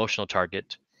 what's our emotional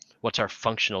target, what's our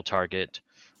functional target,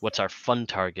 what's our fun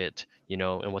target,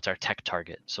 and what's our tech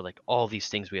target. So like all these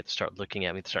things we have to start looking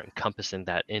at, we have to start encompassing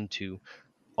that into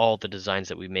all the designs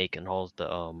that we make and all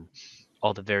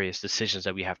the various decisions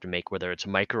that we have to make, whether it's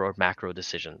micro or macro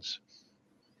decisions.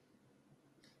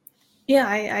 Yeah,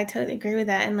 I totally agree with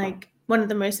that. And like one of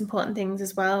the most important things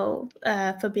as well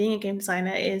for being a game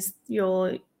designer is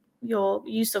your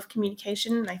use of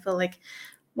communication. And I feel like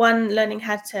one, learning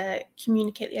how to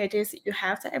communicate the ideas that you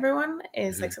have to everyone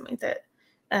is like Hmm. something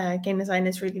that game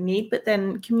designers really need. But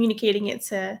then communicating it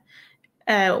to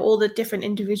all the different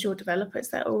individual developers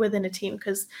that are within a team,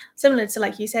 because similar to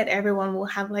like you said, everyone will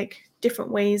have like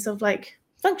different ways of like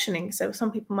functioning. So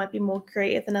some people might be more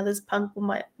creative than others, some people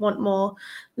might want more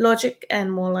logic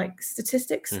and more like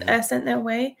statistics Hmm. sent their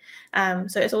way.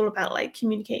 So it's all about like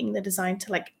communicating the design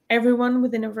to like everyone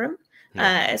within a room,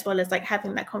 Yeah. as well as like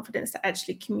having that confidence to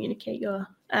actually communicate your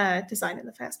design in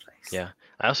the first place. Yeah.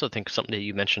 I also think something that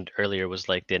you mentioned earlier was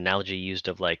like the analogy used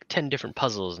of like 10 different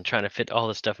puzzles and trying to fit all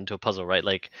this stuff into a puzzle, right?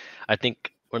 Like, I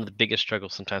think one of the biggest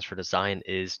struggles sometimes for design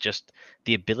is just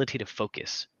the ability to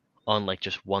focus on like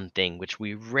just one thing, which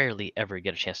we rarely ever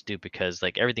get a chance to do because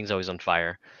like everything's always on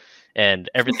fire and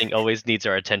everything always needs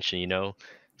our attention.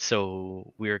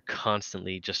 So we're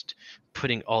constantly just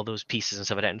putting all those pieces and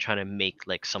stuff like that and trying to make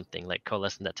like something, like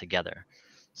coalescing that together.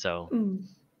 So, Mm.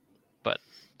 but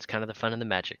it's kind of the fun and the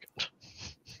magic.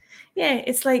 Yeah,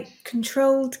 it's like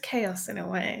controlled chaos in a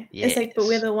way. It's like, but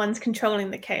we're Yes. the ones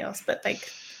controlling the chaos, but like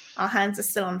our hands are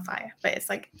still on fire. But it's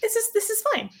like this is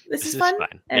fine. This This is is fun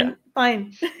fine. Yeah. and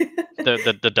fine.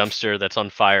 The dumpster that's on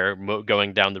fire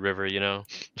going down the river.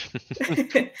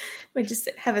 We just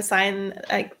have a sign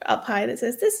like up high that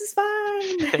says, "This is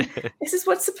fine. This is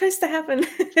what's supposed to happen."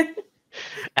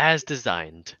 As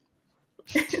designed.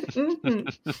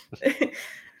 Mhm.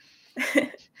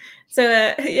 So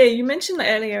yeah, you mentioned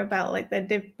earlier about like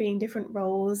there being different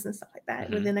roles and stuff like that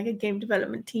Hmm. within like a game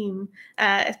development team,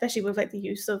 especially with like the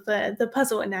use of the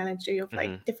puzzle analogy of like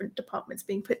Hmm. different departments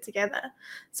being put together.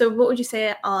 So what would you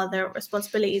say are the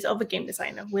responsibilities of a game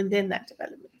designer within that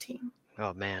development team?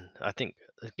 Oh man, I think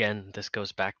again this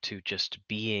goes back to just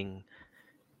being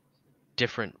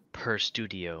different per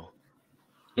studio,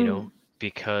 you know, Mm,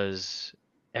 because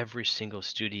every single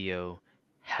studio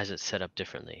has it set up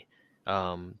differently.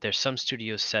 There's some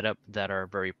studios set up that are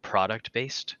very product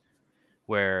based,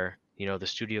 where the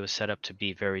studio is set up to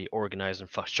be very organized and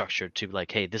structured to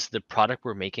like, hey, this is the product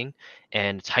we're making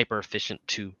and it's hyper efficient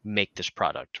to make this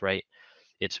product, right?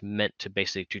 It's meant to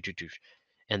basically do.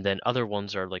 And then other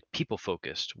ones are like people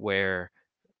focused, where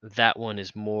that one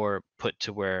is more put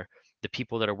to where the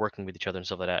people that are working with each other and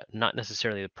stuff like that, not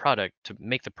necessarily the product to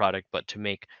make the product, but to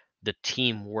make the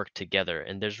team work together.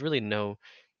 And there's really no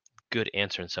good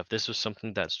answer and stuff. This was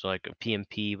something that's like a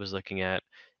PMP was looking at,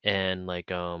 and like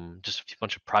just a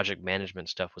bunch of project management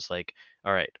stuff was like,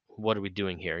 all right, what are we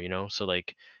doing here? So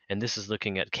like, and this is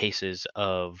looking at cases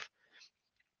of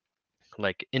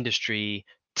like industry,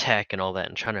 tech, and all that,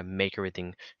 and trying to make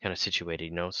everything kind of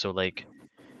situated. So like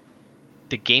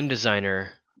the game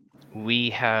designer, we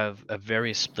have a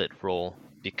very split role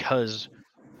because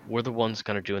we're the ones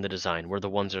kind of doing the design. We're the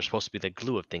ones that are supposed to be the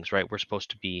glue of things, right? We're supposed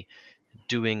to be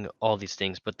doing all these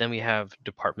things. But then we have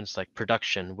departments like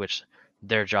production, which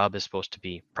their job is supposed to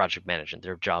be project management.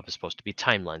 Their job is supposed to be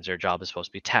timelines. Their job is supposed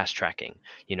to be task tracking.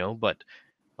 But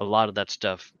a lot of that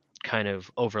stuff kind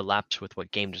of overlaps with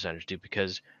what game designers do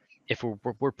because if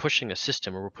we're pushing a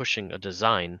system or we're pushing a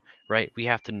design, right, we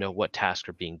have to know what tasks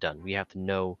are being done. We have to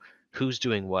know who's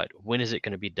doing what, when is it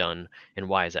going to be done, and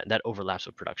why is that. And that overlaps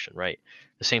with production, right?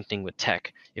 The same thing with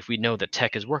tech. If we know that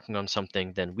tech is working on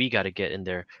something, then we got to get in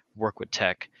there, work with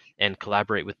tech, and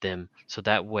collaborate with them. So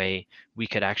that way we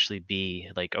could actually be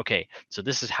like, okay, so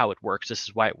this is how it works. This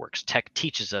is why it works. Tech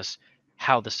teaches us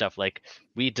how the stuff, like,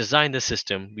 we design the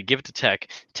system, we give it to tech.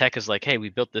 Tech is like, hey, we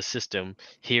built this system.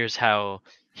 Here's how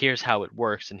it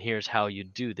works, and here's how you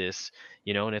do this,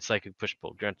 and it's like a push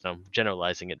pull. Granted, I'm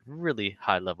generalizing it really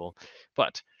high level,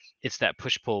 but it's that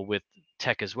push pull with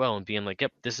tech as well, and being like,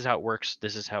 yep, this is how it works,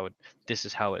 this is how it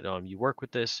you work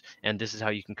with this, and this is how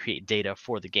you can create data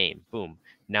for the game. Boom.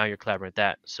 Now you're collaborating with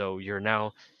that. So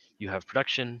you have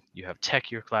production, you have tech,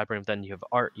 you're collaborating with, then you have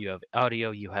art, you have audio,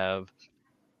 you have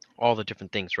all the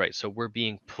different things, right? So we're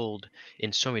being pulled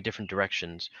in so many different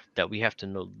directions that we have to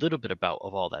know a little bit about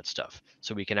of all that stuff,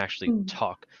 so we can actually Mm.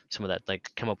 talk some of that, like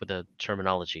come up with a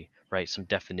terminology, right? Some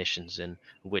definitions in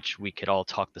which we could all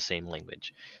talk the same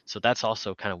language. So that's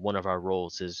also kind of one of our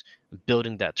roles, is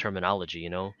building that terminology.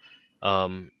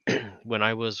 Um, when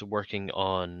I was working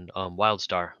on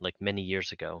WildStar like many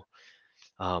years ago,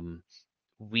 um,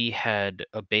 we had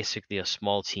basically a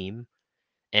small team,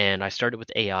 and I started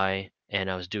with AI, and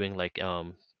I was doing like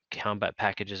combat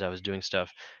packages, I was doing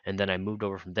stuff, and then I moved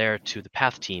over from there to the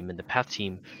path team. And the path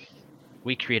team,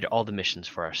 we created all the missions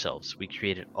for ourselves. We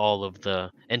created all of the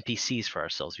NPCs for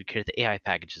ourselves. We created the AI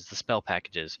packages, the spell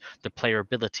packages, the player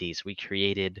abilities. We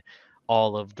created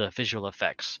all of the visual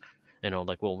effects.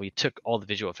 Like, well, we took all the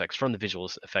visual effects from the visual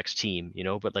effects team,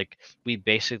 but like we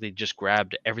basically just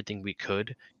grabbed everything we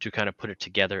could to kind of put it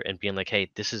together and being like, hey,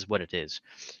 this is what it is.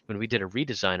 When we did a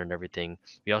redesign on everything,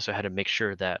 we also had to make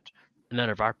sure that none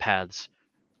of our paths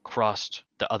crossed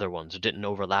the other ones. It didn't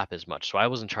overlap as much. So I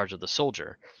was in charge of the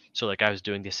soldier. So like I was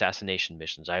doing the assassination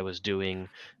missions, I was doing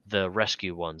the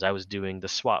rescue ones, I was doing the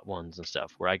SWAT ones and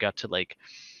stuff, where I got to like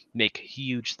make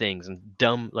huge things and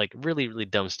dumb, like really, really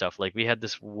dumb stuff. Like we had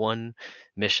this one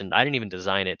mission, I didn't even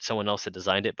design it. Someone else had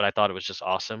designed it, but I thought it was just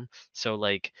awesome. So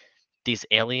like these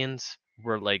aliens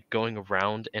were like going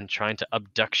around and trying to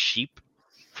abduct sheep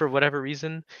for whatever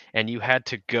reason, and you had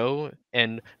to go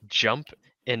and jump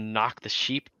and knock the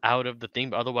sheep out of the thing,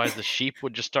 but otherwise the sheep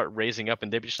would just start raising up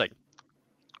and they'd be just like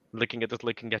looking at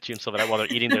you and stuff like that while they're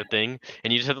eating their thing,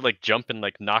 and you just have to like jump and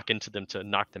like knock into them to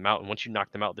knock them out. And once you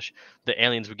knock them out, the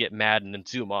aliens would get mad and then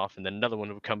zoom off, and then another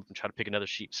one would come up and try to pick another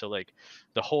sheep. So like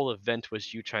the whole event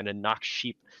was you trying to knock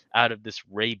sheep out of this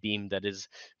ray beam that is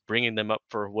bringing them up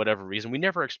for whatever reason. We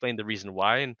never explained the reason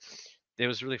why, and it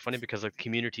was really funny because like the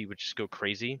community would just go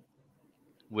crazy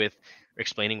with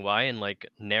explaining why, and like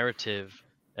narrative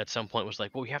at some point was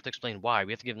like, well, we have to explain why.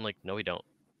 We have to give them like, no, we don't.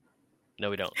 No,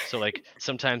 we don't. So like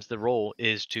sometimes the role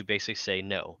is to basically say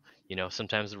no.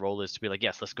 Sometimes the role is to be like,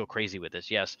 yes, let's go crazy with this.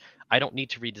 Yes, I don't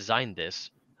need to redesign this.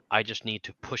 I just need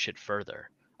to push it further.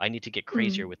 I need to get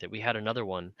crazier Mm. with it. We had another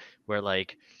one where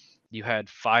like you had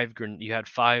five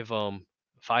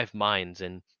mines,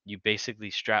 and you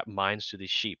basically strap mines to these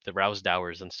sheep, the rouse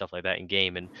dowers and stuff like that in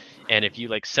game. And if you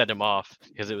like set them off,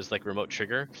 because it was like remote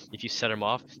trigger, if you set them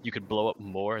off, you could blow up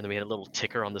more. And then we had a little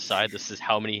ticker on the side, this is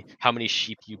how many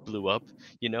sheep you blew up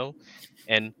you know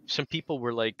and some people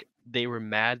were like, they were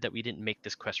mad that we didn't make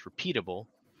this quest repeatable,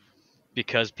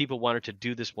 because people wanted to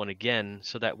do this one again,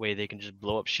 so that way they can just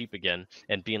blow up sheep again,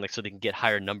 and being like, so they can get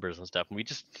higher numbers and stuff. And we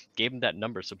just gave them that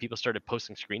number, so people started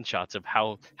posting screenshots of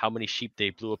how many sheep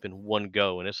they blew up in one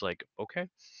go. And it's like, okay.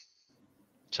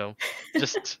 So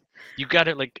just, you got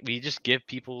it. Like, we just give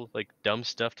people like dumb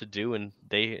stuff to do, and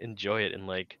they enjoy it. And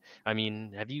like, I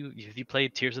mean, have you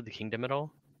played Tears of the Kingdom at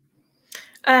all?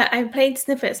 I played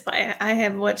snippets, but I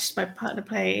have watched my partner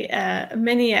play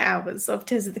many hours of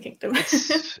Tears of the Kingdom.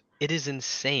 It is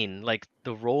insane. Like,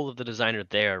 the role of the designer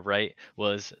there, right,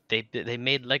 was they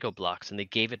made Lego blocks and they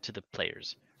gave it to the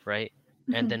players, right?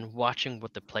 And Mhm. then watching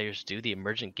what the players do, the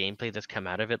emergent gameplay that's come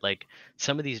out of it, like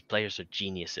some of these players are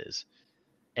geniuses.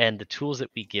 And the tools that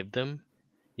we give them,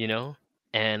 you know,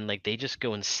 and like they just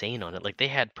go insane on it. Like they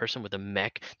had person with a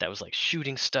mech that was like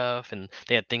shooting stuff, and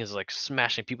they had things like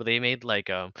smashing people. They made like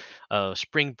a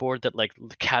springboard that like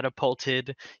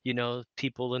catapulted,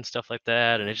 people and stuff like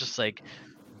that. And it's just like,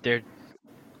 they're,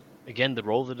 again, the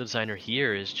role of the designer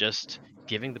here is just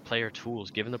giving the player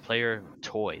tools, giving the player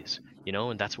toys,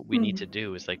 and that's what we need to Mm.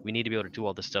 do, is like we need to be able to do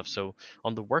all this stuff. So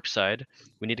on the work side,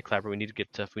 we need to collaborate, we need to get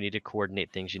stuff, we need to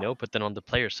coordinate things, but then on the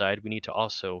player side, we need to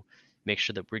also make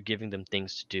sure that we're giving them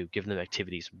things to do, giving them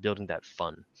activities, building that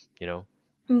fun, you know?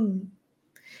 Mm.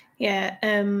 Yeah.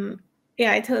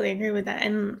 Yeah, I totally agree with that.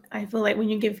 And I feel like when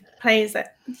you give players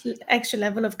that extra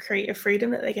level of creative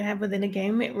freedom that they can have within a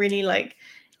game, it really like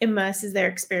immerses their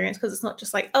experience, because it's not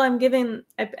just like, oh, I've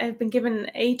been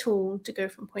given a tool to go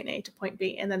from point A to point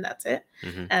B, and then that's it.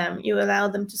 You allow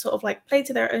them to sort of like play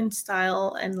to their own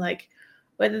style, and like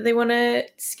whether they want to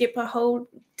skip a whole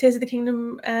Tears of the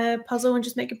Kingdom puzzle and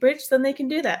just make a bridge, then they can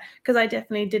do that. Because I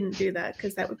definitely didn't do that,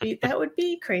 because that would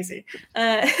be crazy.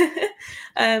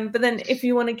 But then if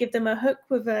you want to give them a hook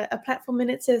with a platform in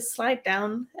it to slide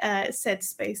down said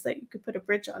space that you could put a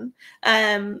bridge on,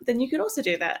 then you could also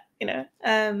do that.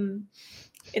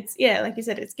 It's like you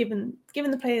said, it's given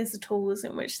the players the tools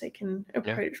in which they can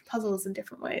approach puzzles in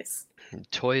different ways.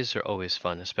 Toys are always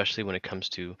fun, especially when it comes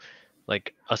to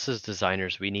like us as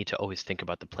designers. We need to always think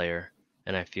about the player,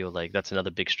 and I feel like that's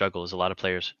another big struggle. Is a lot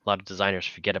of designers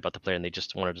forget about the player and they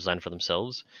just want to design for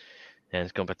themselves. And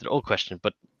it's going back to the old question,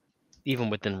 but even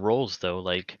within roles though,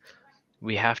 like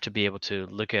we have to be able to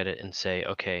look at it and say,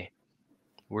 okay,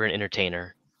 we're an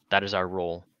entertainer. That is our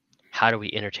role. How do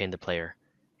we entertain the player?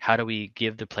 How do we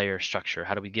give the player structure?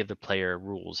 How do we give the player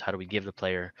rules? How do we give the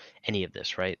player any of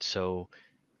this, right? So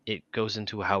it goes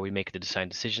into how we make the design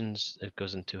decisions. It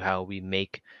goes into how we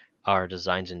make our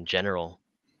designs in general,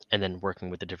 and then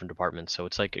working with the different departments. So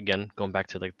it's like, again, going back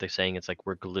to like the saying, it's like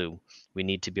we're glue. We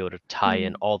need to be able to tie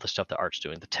in all the stuff that art's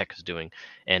doing, the tech is doing,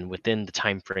 and within the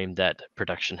time frame that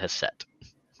production has set.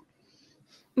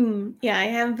 Yeah, I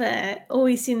have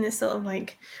always seen this sort of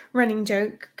like running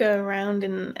joke go around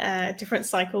in different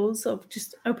cycles of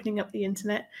just opening up the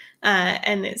internet,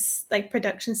 and it's like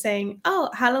production saying,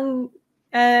 "Oh, how long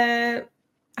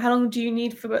do you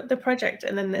need for the project?"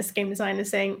 And then this game designer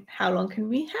saying, "How long can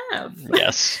we have?"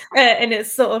 Yes. And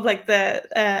it's sort of like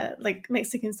the like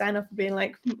Mexican standoff of being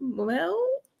like, "Well,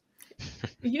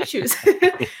 you choose."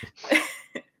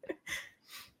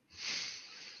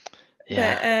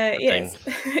 Yeah. Yes,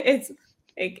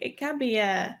 it can be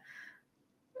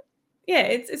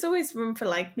it's always room for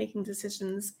like making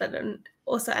decisions, but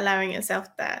also allowing yourself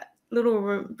that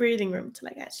little breathing room to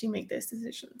like actually make those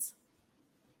decisions.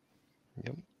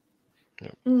 Yep.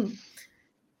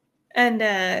 And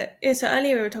so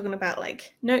earlier we were talking about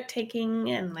like note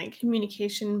taking and like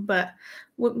communication, but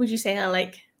what would you say are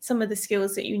like some of the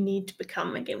skills that you need to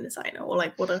become a game designer, or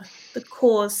like what are the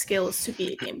core skills to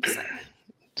be a game designer?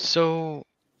 So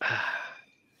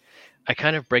I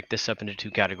kind of break this up into two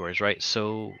categories, right?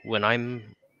 So when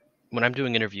I'm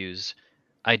doing interviews,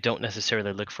 I don't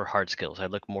necessarily look for hard skills. I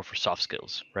look more for soft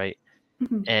skills, right?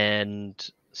 Mhm.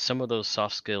 And some of those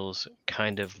soft skills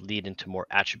kind of lead into more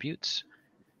attributes.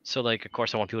 So like, of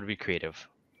course, I want people to be creative,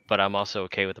 but I'm also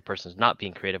okay with the person's not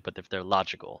being creative, but if they're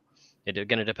logical. It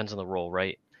depends on the role,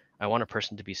 right? I want a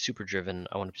person to be super driven.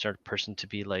 I want a person to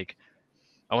be like,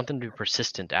 I want them to be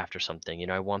persistent after something.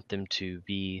 I want them to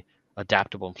be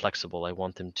adaptable and flexible. I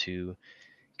want them to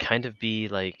kind of be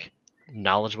like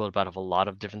knowledgeable about a lot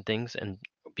of different things and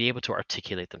be able to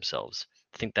articulate themselves.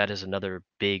 I think that is another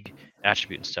big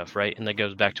attribute and stuff, right? And that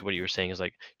goes back to what you were saying is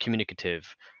like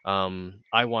communicative.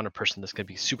 I want a person that's going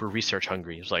to be super research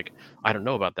hungry. It's like, I don't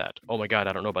know about that. Oh my God,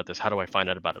 I don't know about this. How do I find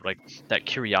out about it? Like that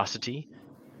curiosity.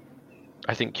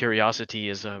 I think curiosity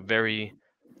is a very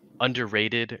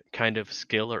underrated kind of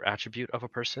skill or attribute of a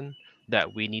person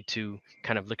that we need to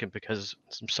kind of look at, because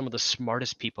some of the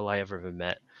smartest people I have ever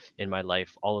met in my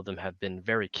life, all of them have been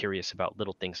very curious about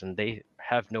little things, and they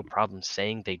have no problem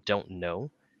saying they don't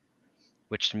know,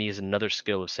 which to me is another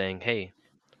skill of saying, hey,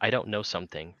 I don't know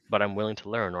something, but I'm willing to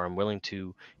learn, or I'm willing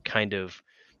to kind of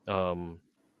um,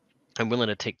 I'm willing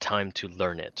to take time to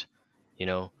learn it, you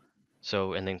know.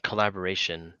 So, and then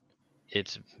collaboration,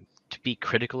 it's to be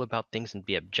critical about things and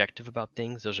be objective about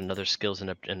things. Those are another skills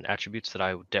and attributes that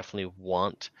I would definitely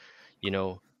want, you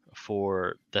know,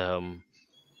 for the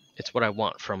it's what I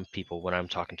want from people when I'm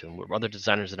talking to them. With other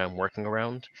designers that I'm working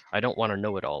around, I don't want to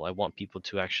know it all. I want people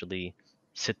to actually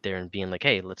sit there and being like,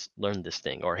 hey, let's learn this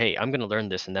thing, or hey, I'm going to learn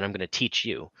this and then I'm going to teach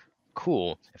you.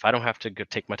 Cool. If I don't have to go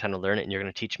take my time to learn it and you're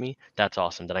going to teach me, that's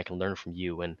awesome. Then I can learn from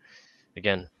you. And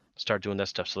again, start doing that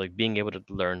stuff. So like being able to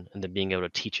learn and then being able to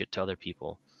teach it to other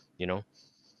people, you know?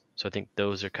 So I think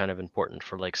those are kind of important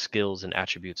for like skills and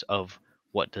attributes of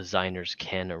what designers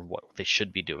can or what they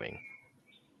should be doing.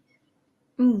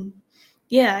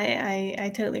 Yeah, I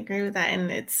totally agree with that, and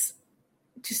it's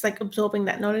just like absorbing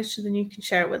that knowledge so then you can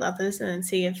share it with others and then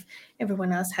see if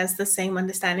everyone else has the same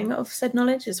understanding of said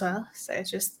knowledge as well. So it's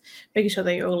just making sure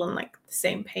that you're all on like the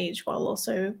same page while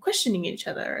also questioning each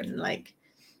other and like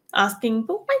asking,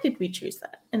 but why did we choose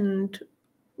that? And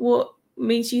what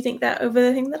makes you think that over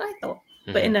the thing that I thought?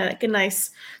 But in a nice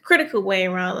critical way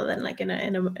rather than like in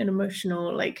an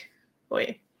emotional like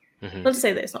way. Hmm. Not to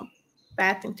say that it's not a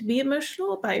bad thing to be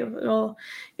emotional about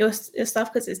your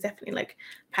stuff, because it's definitely like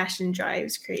passion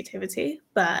drives creativity,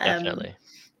 but Definitely.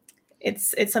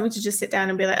 it's something to just sit down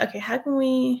and be like, okay, how can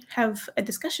we have a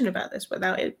discussion about this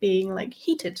without it being like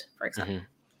heated, for example. Hmm.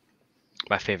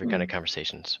 My favorite kind of Mm.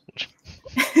 conversations.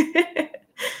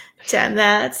 Jan,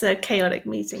 that's a chaotic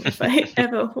meeting if I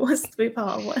ever was to be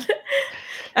part of one.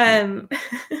 um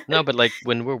No, but like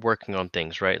when we're working on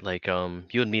things, right? Like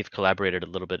you and me have collaborated a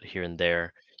little bit here and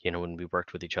there, when we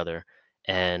worked with each other.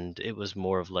 And it was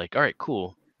more of like, all right,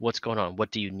 cool. What's going on?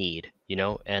 What do you need?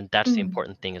 And that's the mm,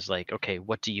 important thing is like, okay,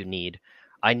 what do you need?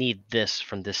 I need this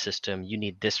from this system. You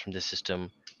need this from this system.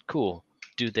 Cool.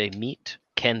 Do they meet?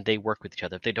 Can they work with each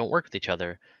other? If they don't work with each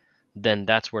other, then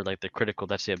that's where like that's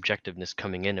the objectiveness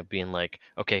coming in of being like,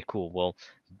 okay, cool. Well,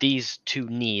 these two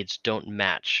needs don't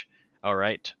match. All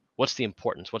right. What's the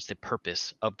importance? What's the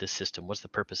purpose of this system? What's the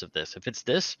purpose of this? If it's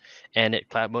this and it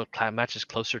matches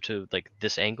closer to like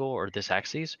this angle or this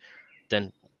axis,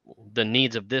 then the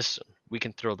needs of this, we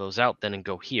can throw those out then and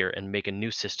go here and make a new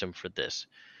system for this.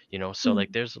 So mm,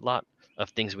 like there's a lot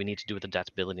of things we need to do with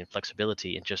adaptability and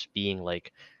flexibility and just being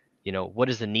like, what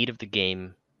is the need of the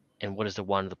game and what is the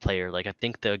want of the player. Like I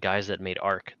think the guys that made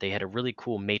Arc, they had a really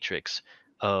cool matrix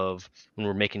of when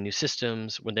we're making new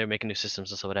systems, when they're making new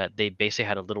systems and stuff like that, they basically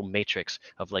had a little matrix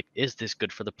of like, is this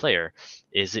good for the player?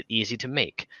 Is it easy to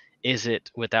make? Is it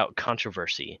without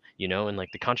controversy? And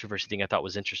like the controversy thing I thought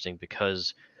was interesting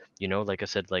because, like I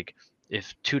said, like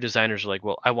if two designers are like,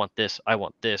 well, I want this,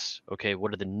 okay,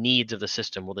 what are the needs of the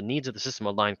system? Well, the needs of the system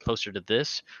align closer to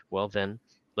this. Well, then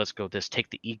let's go this, take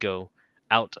the ego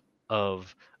out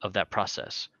of that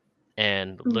process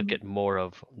and look mm. at more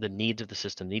of the needs of the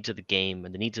system, needs of the game,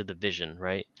 and the needs of the vision,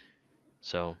 right?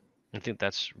 So I think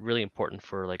that's really important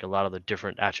for like a lot of the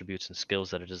different attributes and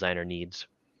skills that a designer needs.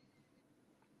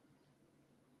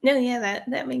 No, yeah,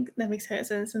 that makes total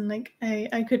sense, and like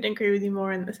I couldn't agree with you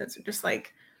more in the sense of just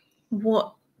like,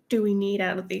 what do we need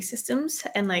out of these systems,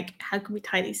 and like how can we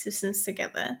tie these systems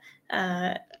together,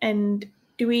 and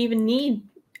do we even need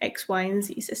X, Y, and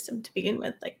Z system to begin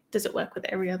with? Like, does it work with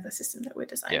every other system that we're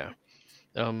designing? Yeah.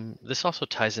 This also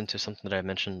ties into something that I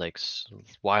mentioned like a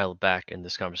while back in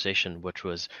this conversation, which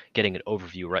was getting an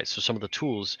overview, right? So some of the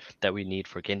tools that we need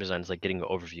for game design is like getting an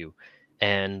overview.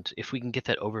 And if we can get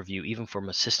that overview, even from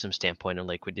a system standpoint, and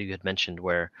like what you had mentioned,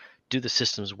 where do the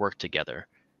systems work together?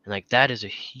 And like that is a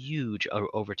huge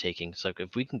overtaking. So like,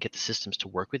 if we can get the systems to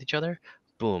work with each other,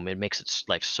 boom, it makes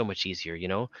life so much easier.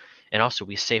 And also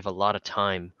we save a lot of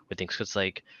time with things. Cause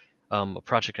like a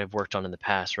project I've worked on in the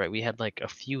past, right? We had like a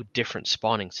few different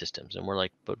spawning systems, and we're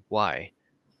like, but why?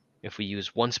 If we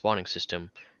use one spawning system,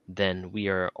 then we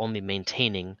are only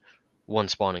maintaining one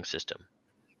spawning system,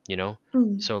 you know?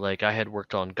 Mm. So like I had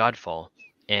worked on Godfall,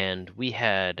 and we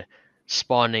had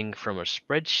spawning from a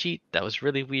spreadsheet that was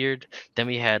really weird. Then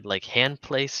we had like hand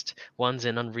placed ones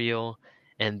in Unreal,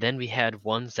 and then we had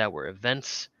ones that were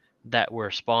events that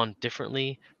were spawned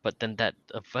differently, but then that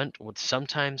event would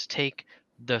sometimes take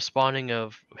the spawning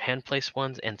of hand placed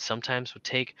ones and sometimes would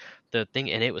take the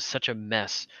thing, and it was such a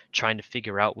mess trying to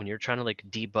figure out when you're trying to like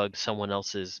debug someone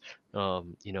else's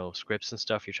scripts and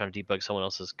stuff, you're trying to debug someone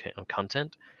else's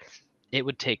content. It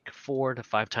would take 4 to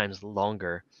 5 times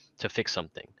longer to fix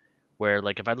something. Where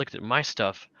like if I looked at my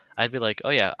stuff, I'd be like, oh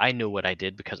yeah, I know what I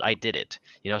did because I did it,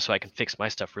 so I can fix my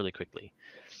stuff really quickly.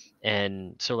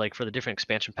 And so like for the different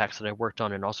expansion packs that I worked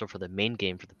on and also for the main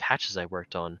game for the patches I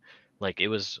worked on, like it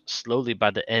was slowly by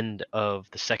the end of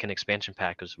the second expansion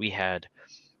pack because we had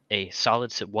a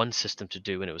solid one system to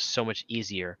do, and it was so much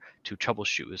easier to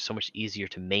troubleshoot. It was so much easier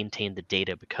to maintain the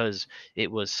data because it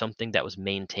was something that was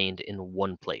maintained in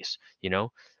one place.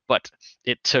 But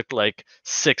it took like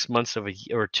 6 months of a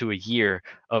year or to a year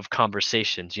of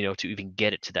conversations, to even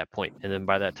get it to that point. And then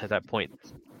by that point,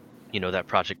 that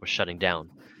project was shutting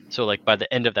down. So like by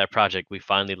the end of that project, we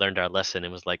finally learned our lesson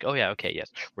and was like, oh yeah, okay,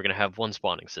 yes, we're gonna have one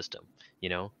spawning system, you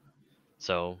know.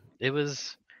 So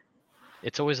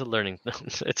it's always a learning.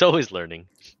 It's always learning.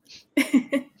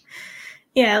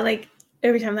 Yeah, like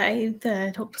every time that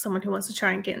I talk to someone who wants to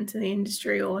try and get into the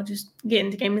industry or just get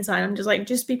into game design, I'm just like,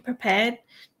 just be prepared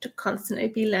to constantly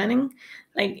be learning.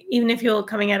 Like, even if you're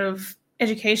coming out of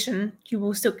education, you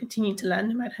will still continue to learn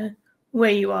no matter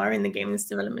where you are in the games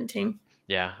development team.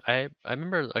 Yeah, I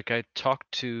remember like I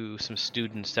talked to some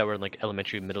students that were in like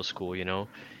elementary, middle school,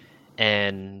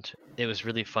 and it was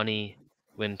really funny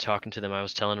when talking to them. I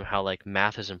was telling them how like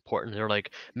math is important. They're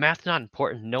like, math not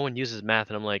important. No one uses math,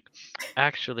 and I'm like,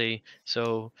 actually,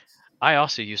 so I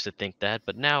also used to think that,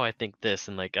 but now I think this,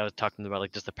 and like I was talking about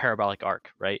like just the parabolic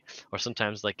arc, right? Or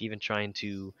sometimes like even trying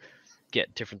to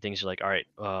get different things. You're like, all right,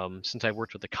 since I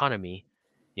worked with economy,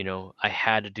 I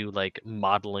had to do like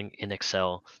modeling in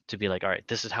Excel to be like, all right,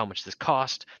 this is how much this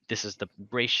cost. This is the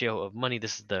ratio of money.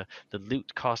 This is the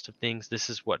loot cost of things. This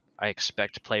is what I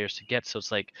expect players to get. So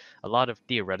it's like a lot of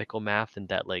theoretical math, and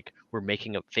that like we're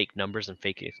making up fake numbers and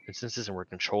fake instances, and we're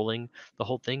controlling the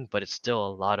whole thing. But it's still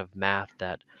a lot of math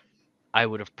that I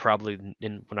would have probably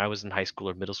when I was in high school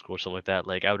or middle school or something like that,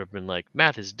 like I would have been like,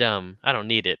 math is dumb. I don't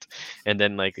need it. And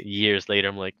then like years later,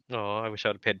 I'm like, oh, I wish I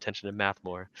would have paid attention to math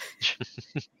more.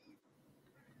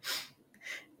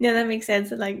 Yeah, that makes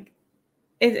sense. Like,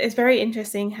 it's very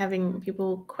interesting having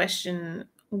people question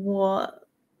what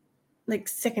like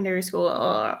secondary school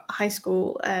or high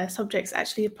school subjects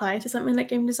actually apply to something like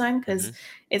game design, because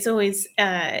it's always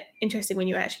interesting when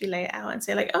you actually lay it out and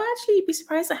say like, oh, actually you'd be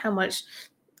surprised at how much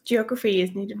geography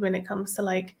is needed when it comes to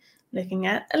like looking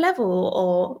at a level,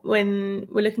 or when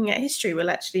we're looking at history, we'll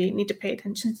actually need to pay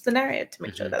attention to the narrative to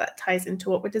make sure that that ties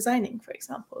into what we're designing, for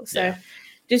example. So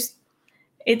just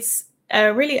it's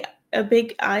really a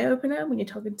big eye opener when you're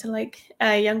talking to like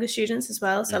younger students as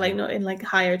well. So like not in like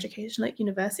higher education, like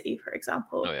university, for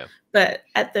example, but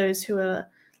at those who are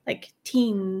like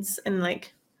teens and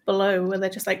like below, where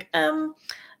they're just like, you're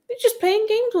just playing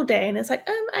games all day, and it's like,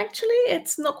 actually,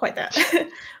 it's not quite that,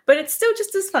 but it's still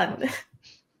just as fun.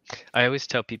 I always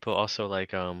tell people also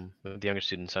like with the younger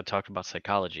students, I talk about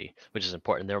psychology, which is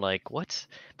important. They're like, "What?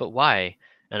 But why?"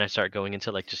 And I start going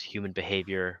into like just human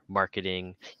behavior,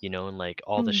 marketing, and like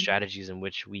all the strategies in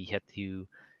which we have to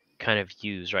kind of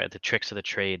use, right? The tricks of the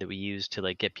trade that we use to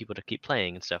like get people to keep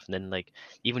playing and stuff. And then like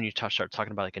even when you start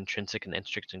talking about like intrinsic and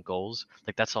extrinsic goals,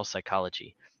 like that's all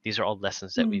psychology. These are all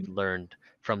lessons that we've learned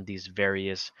from these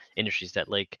various industries that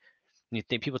like when you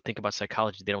think people think about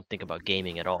psychology, they don't think about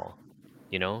gaming at all.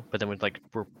 But then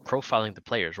we're profiling the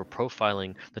players, we're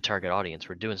profiling the target audience,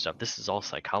 we're doing stuff. This is all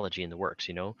psychology in the works,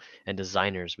 and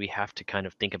designers, we have to kind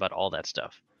of think about all that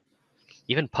stuff.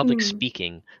 Even public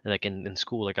speaking, like in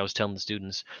school, like I was telling the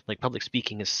students, like public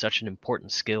speaking is such an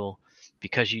important skill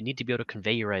because you need to be able to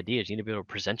convey your ideas, you need to be able to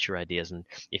present your ideas, and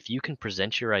if you can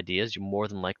present your ideas, you're more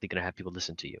than likely going to have people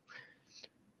listen to you.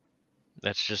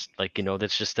 That's just like,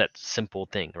 that's just that simple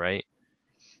thing, right?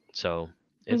 So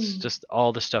it's just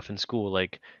all the stuff in school,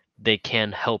 like they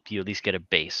can help you at least get a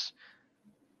base.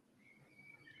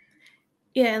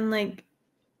 Yeah, and like,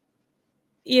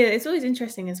 yeah, it's always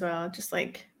interesting as well. Just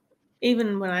like,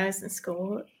 even when I was in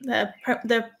school,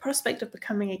 the prospect of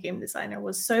becoming a game designer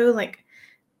was so like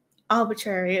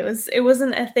arbitrary. It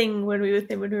wasn't a thing when we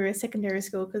were in secondary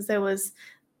school, because there was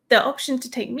the option to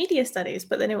take media studies,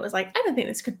 but then it was like, I don't think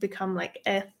this could become like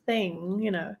a thing,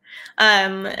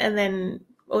 and then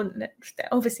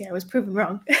obviously I was proven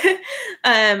wrong.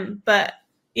 But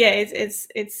yeah,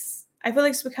 it's I feel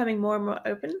like it's becoming more and more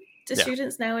open to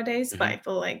students nowadays. But I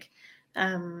feel like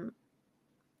a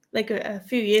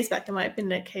few years back, it might have been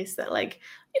the case that like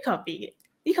you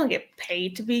can't get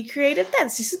paid to be creative.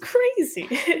 That's just crazy.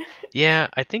 Yeah,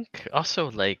 I think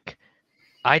also like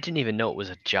I didn't even know it was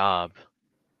a job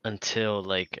until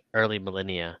like early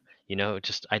millennia.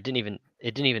 Just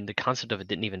the concept of it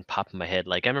didn't even pop in my head.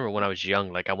 Like I remember when I was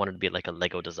young, like I wanted to be like a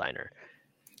Lego designer.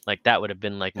 Like that would have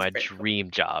been like my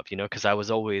dream job, because I was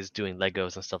always doing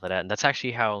Legos and stuff like that. And that's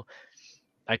actually how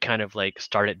I kind of like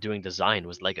started doing design,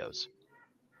 was Legos.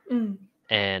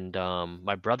 And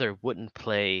my brother wouldn't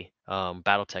play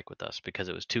BattleTech with us because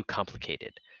it was too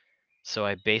complicated. So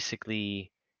I basically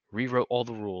rewrote all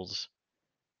the rules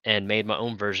and made my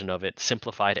own version of it,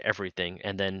 simplified everything,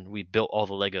 and then we built all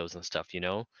the Legos and stuff,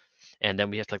 And then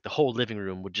we had like the whole living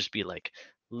room would just be like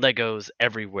Legos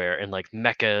everywhere, and like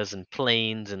mechas and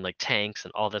planes and like tanks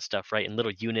and all that stuff, right? And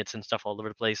little units and stuff all over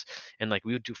the place. And like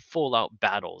we would do full out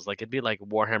battles. Like it'd be like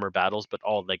Warhammer battles, but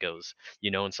all Legos,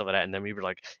 and stuff like that. And then we were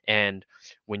like, and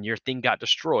when your thing got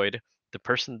destroyed, the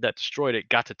person that destroyed it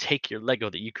got to take your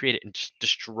Lego that you created and just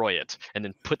destroy it, and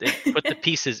then put the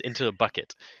pieces into a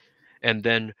bucket. And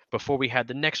then before we had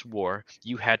the next war,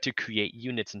 you had to create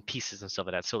units and pieces and stuff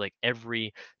like that. So like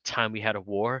every time we had a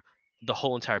war, the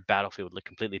whole entire battlefield would look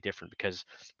completely different because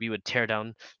we would tear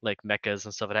down like mechas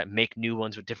and stuff like that, make new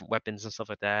ones with different weapons and stuff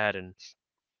like that. And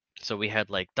so we had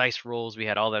like dice rolls, we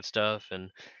had all that stuff, and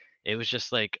it was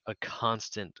just like a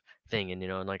constant thing. And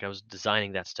and like I was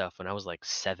designing that stuff when I was like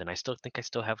 7. I still think I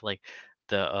still have like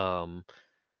the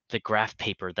graph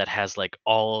paper that has like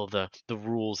all the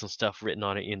rules and stuff written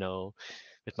on it,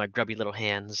 with my grubby little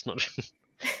hands.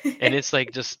 And it's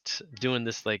like just doing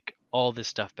this, like all this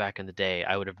stuff back in the day,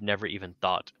 I would have never even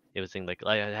thought it was a thing. Like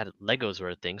I had Legos were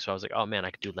a thing, so I was like, oh man,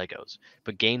 I could do Legos.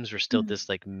 But games were still this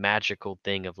like magical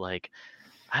thing of like,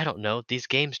 I don't know, these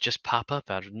games just pop up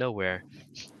out of nowhere.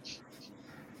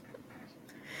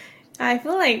 I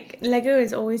feel like Lego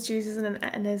is always used as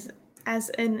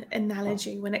an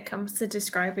analogy when it comes to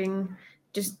describing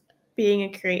just being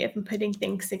a creative and putting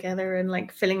things together and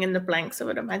like filling in the blanks of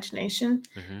an imagination.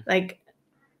 Hmm. Like,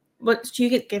 what you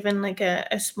get given like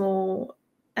a small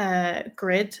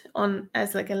grid on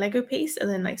as like a Lego piece, and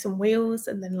then like some wheels,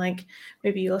 and then like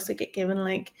maybe you also get given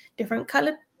like different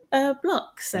colored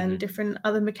blocks and Hmm. different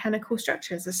other mechanical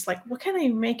structures. It's like, what can I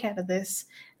make out of this?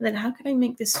 And then how can I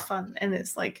make this fun? And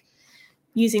it's like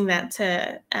using that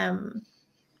to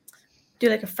do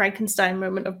like a Frankenstein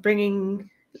moment of bringing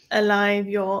alive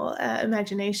your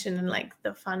imagination and like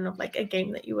the fun of like a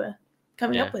game that you were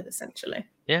coming Yeah. up with essentially.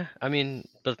 Yeah. I mean,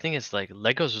 but the thing is, like,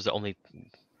 Legos was the only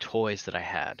toys that I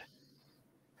had.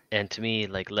 And to me,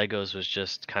 like, Legos was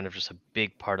just kind of just a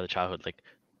big part of the childhood. Like,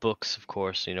 books, of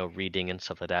course, reading and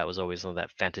stuff like that was always in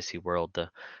that fantasy world, the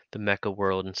mecha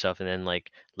world and stuff, and then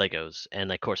like Legos and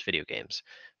like, of course, video games.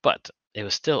 But it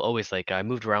was still always like I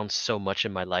moved around so much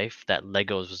in my life that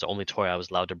Legos was the only toy I was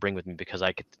allowed to bring with me because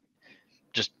I could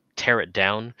just tear it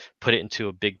down, put it into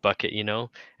a big bucket,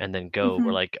 and then go. Where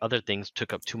Mm-hmm. like other things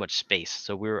took up too much space,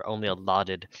 so we were only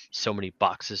allotted so many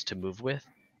boxes to move with.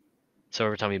 So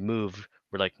every time we moved,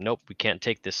 we're like, nope, we can't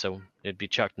take this. So it'd be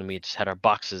chucked, and we just had our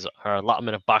boxes, our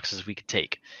allotment of boxes we could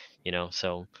take.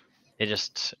 So it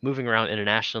just moving around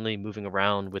internationally, moving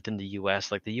around within the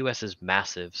U.S. Like the U.S. is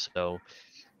massive, so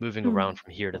moving around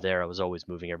from here to there, I was always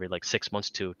moving every like 6 months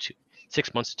to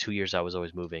 6 months to 2 years. I was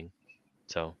always moving.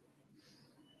 So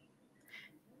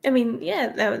I mean,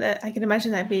 yeah, I can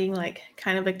imagine that being like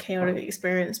kind of a chaotic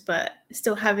experience, but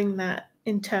still having that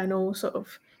internal sort of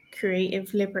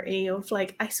creative liberty of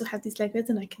like I still have these Legos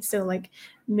and I can still like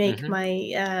make hmm.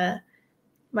 my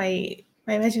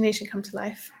imagination come to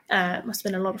life. Must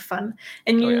have been a lot of fun.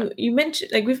 And Oh yeah. you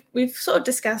mentioned like we've sort of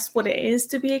discussed what it is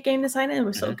to be a game designer, and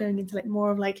we're sort Hmm. of going into like more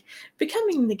of like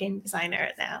becoming the game designer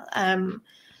now.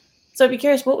 So I'd be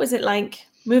curious, what was it like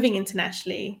moving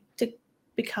internationally to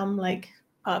become like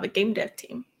part of a game dev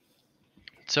team?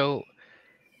 So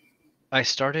I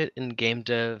started in game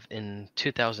dev in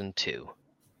 2002.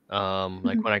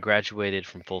 Like Mhm. when I graduated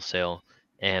from Full Sail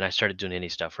and I started doing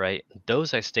indie stuff, right?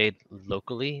 Those I stayed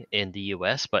locally in the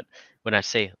US, but when I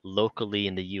say locally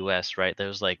in the US, right,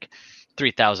 there's like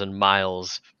 3,000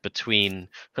 miles between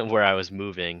where I was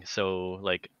moving. So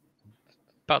like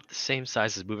about the same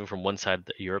size as moving from one side of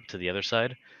Europe to the other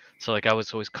side. So like I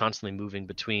was always constantly moving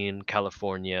between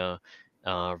California,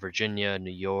 Virginia,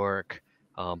 New York,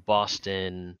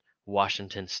 Boston,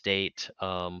 Washington State,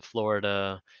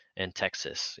 Florida, and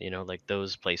Texas. Like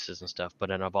those places and stuff. But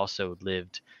then I've also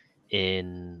lived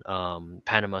in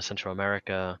Panama, Central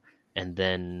America, and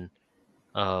then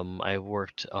I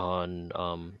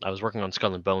was working on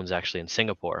Skull and Bones actually in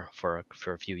Singapore for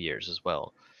a few years as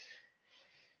well.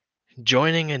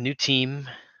 Joining a new team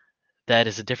that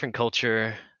is a different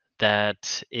culture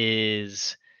that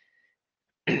is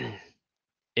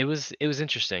it was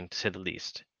interesting to say the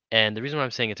least. And the reason why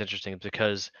I'm saying it's interesting is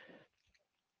because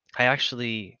I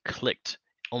actually clicked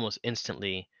almost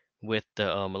instantly with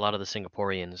a lot of the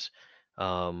Singaporeans,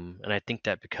 and I think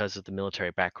that because of the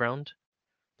military background,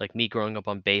 like me growing up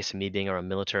on base and me being around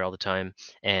military all the time,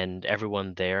 and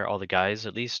everyone there, all the guys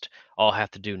at least, all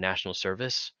have to do national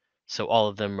service. So all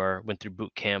of them went through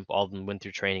boot camp, all of them went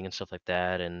through training and stuff like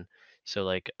that. And so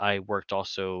like I worked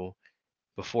also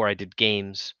before I did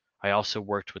games, I also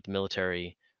worked with the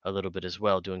military a little bit as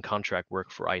well, doing contract work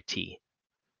for IT.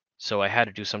 So I had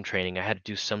to do some training. I had to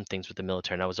do some things with the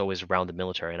military, and I was always around the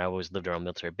military, and I always lived around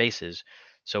military bases.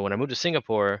 So when I moved to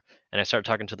Singapore and I started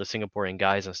talking to the Singaporean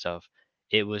guys and stuff,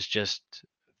 it was just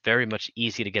very much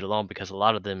easy to get along because a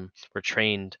lot of them were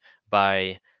trained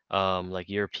by like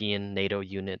European NATO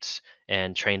units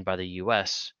and trained by the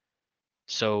US.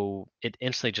 So it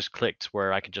instantly just clicked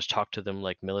where I could just talk to them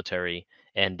like military,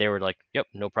 and they were like, "Yep,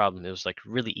 no problem." It was like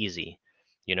really easy,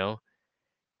 you know.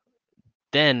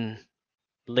 Then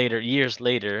years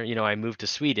later, I moved to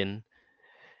Sweden,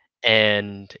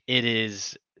 and it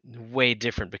is way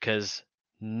different because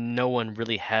no one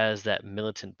really has that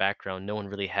militant background. No one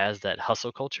really has that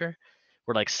hustle culture.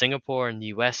 Where like Singapore and the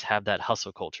US have that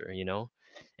hustle culture.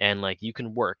 And like you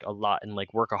can work a lot and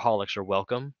like workaholics are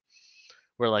welcome.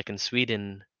 Where like in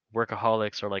Sweden,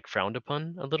 workaholics are like frowned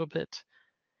upon a little bit.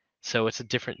 So it's a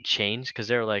different change because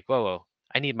they're like, whoa, whoa,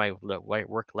 I need my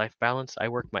work-life balance. I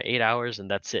work my 8 hours and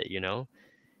that's it. Mhm.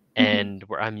 And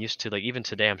where I'm used to, like, even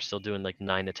today I'm still doing like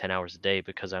 9 to 10 hours a day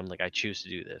because I'm like I choose to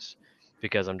do this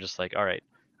because I'm just like, all right,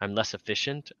 I'm less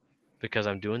efficient because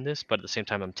I'm doing this, but at the same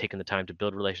time I'm taking the time to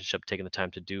build relationship, taking the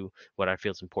time to do what I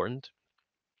feel is important.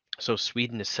 So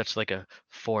Sweden is such like a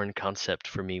foreign concept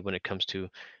for me when it comes to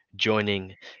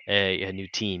joining a new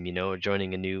team, or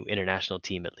joining a new international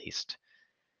team at least.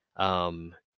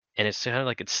 Um, and it's kind of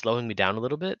like it's slowing me down a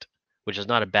little bit, which is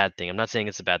not a bad thing. I'm not saying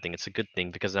it's a bad thing. It's a good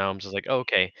thing because now I'm just like, oh,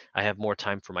 okay, I have more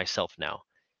time for myself now,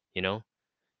 you know?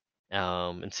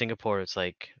 In Singapore, it's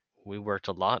like we worked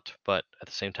a lot, but at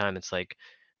the same time, it's like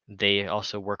they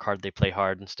also work hard, they play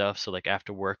hard and stuff. So like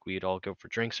after work, we'd all go for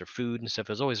drinks or food and stuff.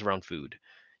 It was always around food,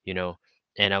 you know,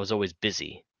 and I was always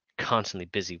busy, constantly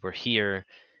busy. We're here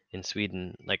in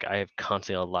Sweden, like I have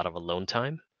constantly a lot of alone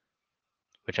time,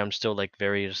 which I'm still like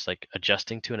very just like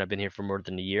adjusting to, and I've been here for more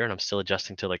than a year, and I'm still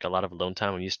adjusting to like a lot of alone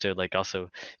time. I'm used to like also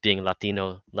being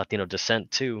Latino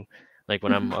descent too. Like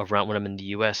when I'm in the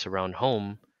U.S. around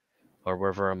home or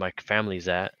wherever my family's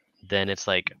at, then it's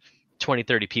like 20,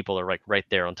 30 people are like right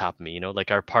there on top of me,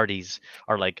 like our parties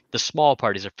are like the small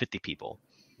parties are 50 people,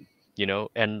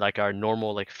 and like our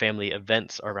normal like family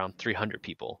events are around 300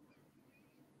 people,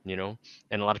 and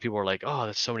a lot of people are like, oh,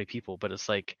 that's so many people. But it's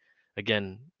like,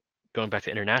 again, going back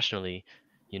to internationally,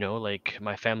 like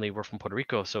my family, we're from Puerto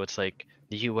Rico. So it's like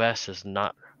the US is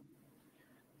not,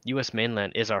 US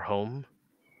mainland is our home,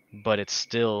 but it's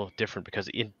still different because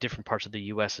in different parts of the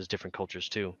US is different cultures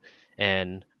too.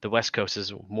 And the West Coast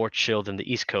is more chill than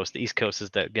the East Coast. The East Coast is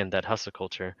that, again, that hustle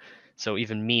culture. So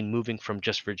even me moving from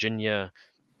just Virginia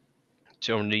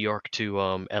to New York to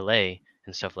LA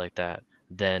and stuff like that,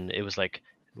 then it was like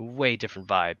way different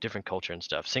vibe, different culture and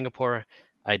stuff. Singapore,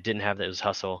 I didn't have that. It was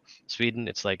hustle. Sweden,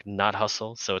 it's like not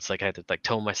hustle, so it's like I had to like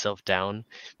tone myself down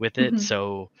with it. Mhm.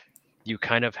 So you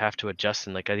kind of have to adjust,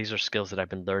 and like these are skills that I've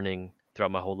been learning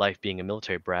throughout my whole life being a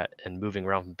military brat and moving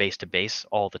around from base to base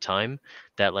all the time.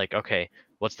 That like, okay,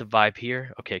 what's the vibe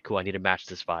here? Okay, cool, I need to match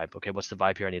this vibe. Okay, what's the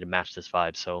vibe here? I need to match this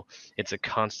vibe. So it's a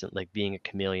constant like being a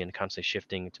chameleon, constantly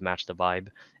shifting to match the vibe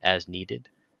as needed.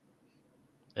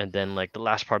 And then like the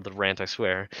last part of the rant, I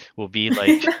swear, will be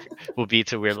like will be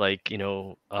to where like,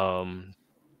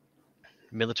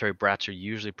 military brats are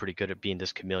usually pretty good at being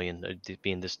this chameleon,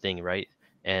 being this thing, right?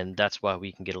 And that's why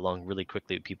we can get along really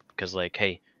quickly with people because, like,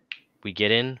 hey, we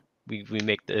get in, we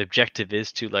make the objective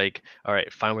is to like, all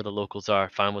right, find where the locals are,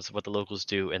 find what the locals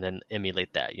do, and then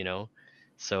emulate that.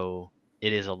 So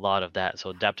it is a lot of that. So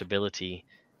adaptability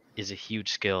is a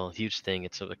huge skill, huge thing.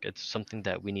 Like it's something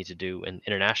that we need to do, and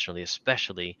internationally,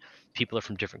 especially, people are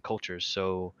from different cultures,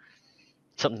 so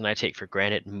something I take for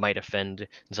granted might offend and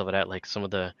stuff like that. Like some of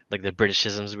the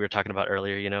Britishisms we were talking about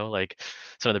earlier, like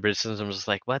some of the Britishisms I'm just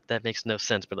like, what? That makes no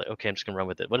sense. But like, okay, I'm just gonna run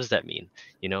with it. What does that mean?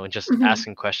 And just Mhm.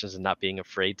 asking questions and not being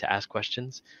afraid to ask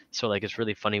questions. So like it's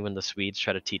really funny when the Swedes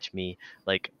try to teach me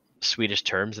like Swedish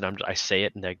terms and I say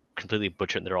it and they completely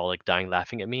butcher it and they're all like dying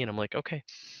laughing at me and I'm like, okay,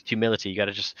 humility, you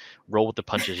gotta just roll with the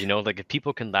punches, like if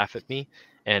people can laugh at me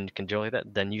and can do like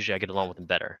that, then usually I get along with them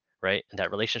better, right? And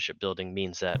that relationship building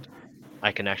means that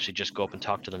I can actually just go up and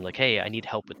talk to them like, hey, I need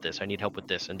help with this. I need help with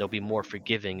this. And they'll be more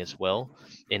forgiving as well.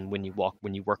 And when you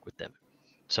work with them.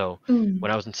 So Mm.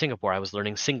 when I was in Singapore, I was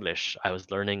learning Singlish. I was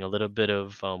learning a little bit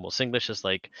of, Singlish is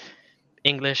like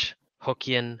English,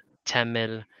 Hokkien,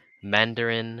 Tamil,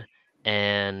 Mandarin,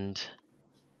 and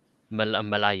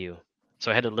Malayu.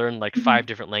 So I had to learn like Mhm. five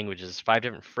different languages, five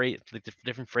different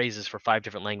different phrases for five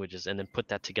different languages, and then put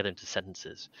that together into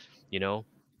sentences, you know?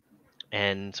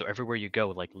 And so everywhere you go,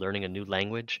 like learning a new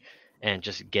language and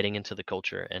just getting into the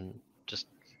culture and just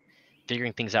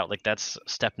figuring things out, like that's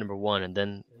step number one. And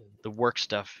then the work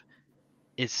stuff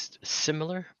is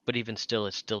similar, but even still,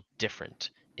 it's still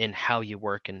different in how you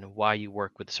work and why you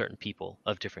work with certain people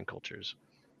of different cultures.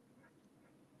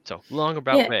 So long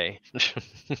about Yeah. way.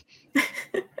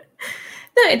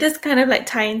 No, it does kind of like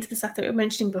tie into the stuff that we were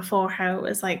mentioning before, how it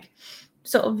was like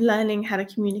sort of learning how to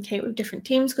communicate with different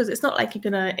teams, because it's not like you're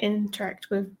going to interact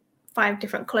with 5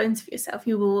 different clones for yourself.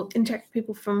 You will interact with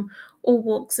people from all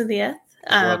walks of the earth.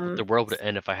 The world would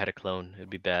end if I had a clone. It'd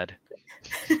be bad.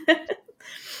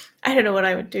 I don't know what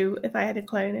I would do if I had a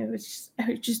clone. I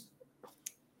would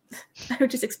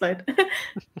just explode.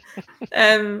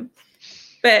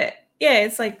 But yeah,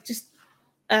 it's like just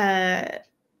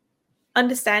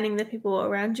understanding the people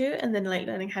around you and then like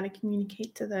learning how to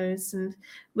communicate to those and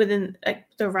within like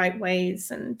the right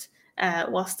ways and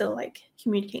while still like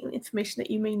communicating the information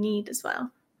that you may need as well.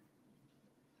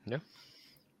 Yeah.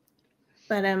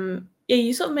 But yeah,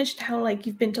 you sort of mentioned how like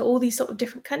you've been to all these sort of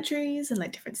different countries and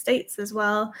like different states as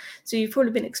well, so you've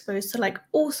probably been exposed to like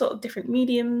all sort of different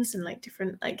mediums and like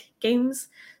different like games.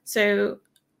 So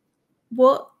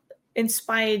what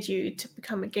inspired you to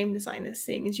become a game designer,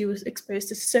 seeing as you were exposed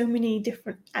to so many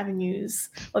different avenues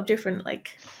of different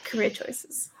like career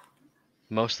choices?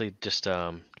 Mostly just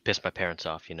piss my parents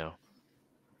off, The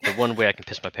one way I can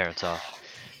piss my parents off.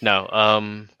 No,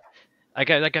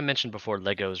 like I mentioned before,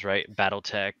 Legos, right?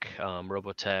 BattleTech,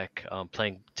 Robotech,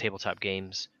 playing tabletop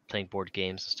games, playing board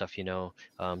games and stuff.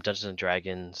 Dungeons and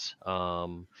Dragons,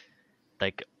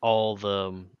 like all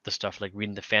the stuff, like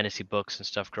reading the fantasy books and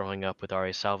stuff growing up with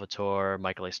R.A. Salvatore,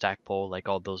 Michael A. Stackpole, like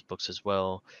all those books as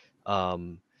well.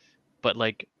 Um, but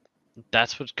like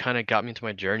that's what kind of got me into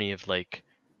my journey of like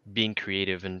being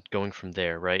creative and going from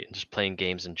there, right? And just playing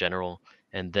games in general.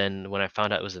 And then when I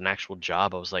found out it was an actual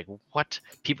job, I was like, what?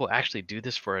 People actually do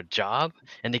this for a job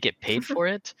and they get paid for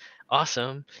it?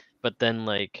 Awesome. But then,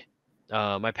 like,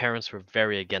 my parents were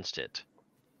very against it.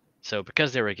 So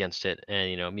because they were against it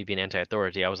and, me being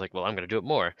anti-authority, I was like, well, I'm going to do it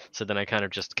more. So then I kind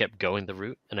of just kept going the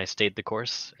route and I stayed the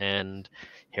course. And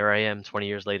here I am 20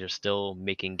 years later, still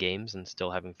making games and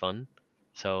still having fun.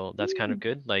 So that's kind of Mm.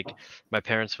 good. Like my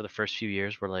parents for the first few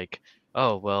years were like,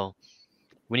 oh, well,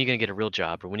 when are you going to get a real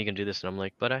job or when are you going to do this? And I'm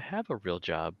like, but I have a real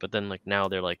job. But then like now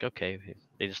they're like, okay,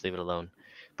 they just leave it alone.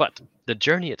 But the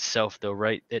journey itself though,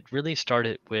 right? It really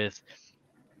started with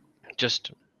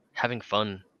just having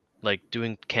fun, like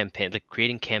doing campaign, like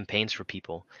creating campaigns for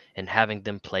people and having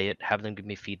them play it, having them give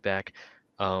me feedback,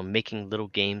 making little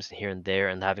games here and there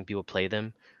and having people play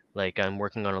them. Like I'm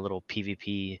working on a little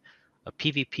PvP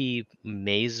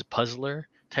maze puzzler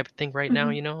type of thing right now,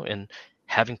 Mhm. and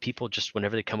having people just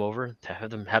whenever they come over to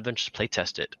have them just play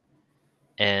test it.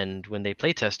 And when they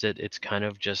play test it, it's kind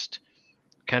of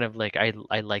like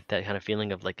I like that kind of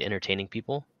feeling of like entertaining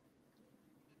people.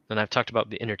 And I've talked about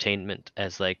the entertainment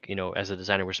as like, as a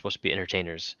designer, we're supposed to be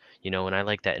entertainers, and I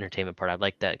like that entertainment part. I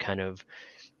like that kind of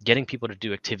getting people to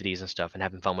do activities and stuff and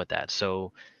having fun with that.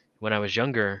 So when I was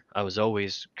younger, I was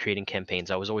always creating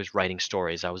campaigns. I was always writing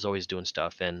stories. I was always doing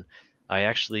stuff. And I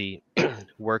actually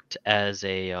worked as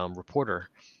a reporter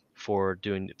for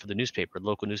the newspaper,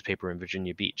 local newspaper in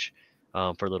Virginia Beach.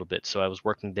 For a little bit. So I was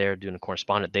working there doing a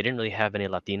correspondent. They didn't really have any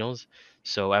Latinos.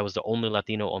 So I was the only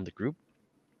Latino on the group.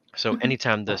 So Mhm.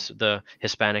 anytime the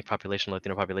Hispanic population,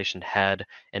 Latino population had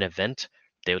an event,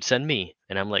 they would send me,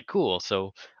 and I'm like, cool.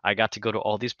 So I got to go to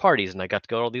all these parties, and I got to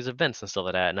go to all these events and stuff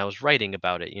like that. And I was writing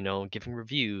about it, giving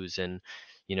reviews, and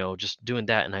just doing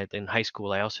that. And in high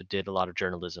school, I also did a lot of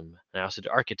journalism, and I also did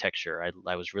architecture.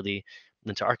 I was really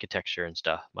into architecture and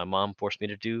stuff. My mom forced me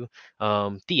to do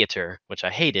theater, which I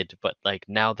hated, but like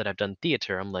now that I've done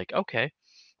theater, I'm like, okay,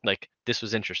 like this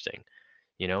was interesting.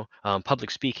 Public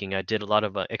speaking, I did a lot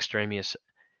of extraneous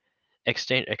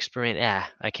experiment.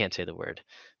 I can't say the word,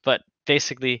 but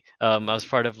basically, I was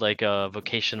part of like a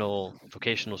vocational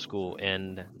school,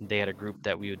 and they had a group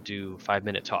that we would do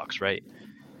 5-minute talks, right?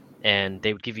 And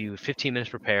they would give you 15 minutes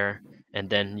to prepare, and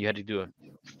then you had to do a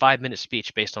 5-minute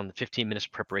speech based on the 15 minutes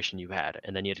preparation you had,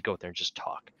 and then you had to go out there and just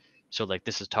talk. So like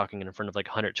this is talking in front of like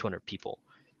 100, 200 people,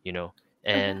 you know,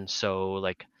 Okay. and so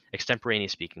like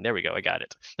extemporaneous speaking. There we go, I got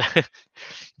it.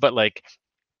 But like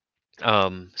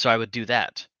so I would do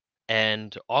that.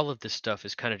 And all of this stuff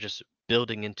is kind of just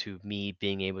building into me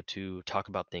being able to talk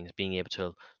about things, being able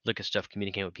to look at stuff,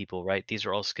 communicate with people, right? These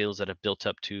are all skills that have built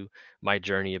up to my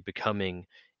journey of becoming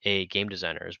a game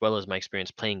designer, as well as my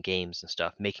experience playing games and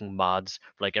stuff, making mods.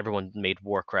 Like everyone made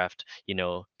Warcraft,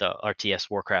 the RTS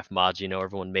Warcraft mods,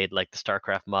 everyone made like the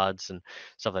StarCraft mods and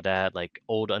stuff like that, like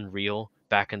old Unreal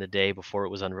back in the day before it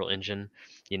was Unreal Engine,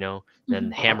 then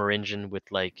Mhm. Hammer Engine with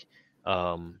like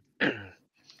um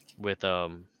with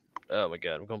oh my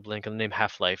god, I'm going blank on the name,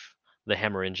 Half-Life, the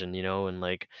Hammer engine, and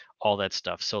like all that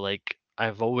stuff. So like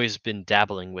I've always been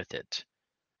dabbling with it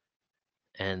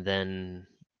and then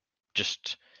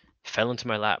just fell into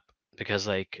my lap because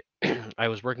like I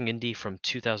was working indie from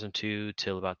 2002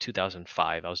 till about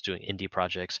 2005. I was doing indie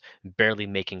projects, barely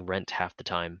making rent half the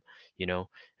time,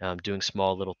 doing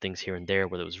small little things here and there,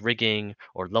 whether it was rigging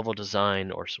or level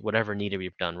design or whatever needed to be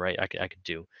done, right? I could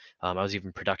do. I was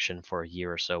even production for a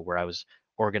year or so where I was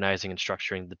organizing and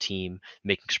structuring the team,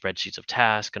 making spreadsheets of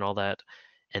tasks and all that.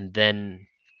 And then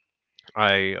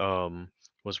I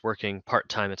was working part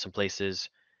time at some places.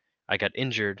 I got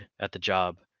injured at the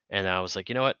job and I was like,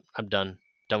 you know what? I'm done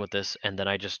with this. And then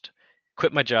I just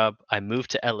quit my job. I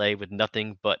moved to LA with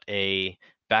nothing but a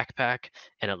backpack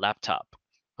and a laptop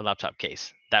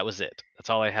case. That was it. That's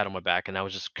all I had on my back. And I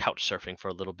was just couch surfing for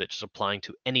a little bit, just applying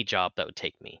to any job that would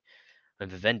take me. And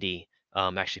Vivendi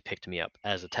actually picked me up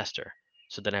as a tester.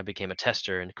 So then I became a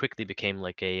tester and quickly became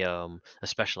like a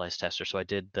specialized tester. So I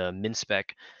did the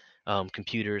MinSpec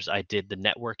computers. I did the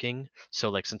networking. So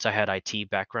like since I had IT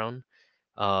background,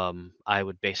 I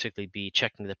would basically be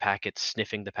checking the packets,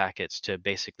 sniffing the packets to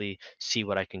basically see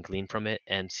what I can glean from it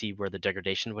and see where the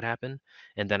degradation would happen.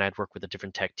 And then I'd work with the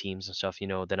different tech teams and stuff.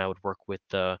 Then I would work with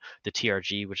the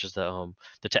TRG, which is the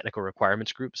technical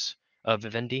requirements groups. of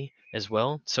Vivendi as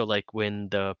well. So like when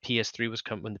the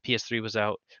PS3 was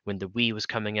out, when the Wii was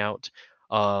coming out,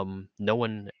 no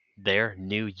one there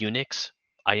knew Unix.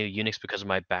 I knew Unix because of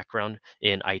my background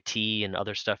in IT and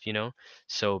other stuff, you know.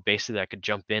 So basically, I could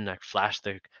jump in, I could flash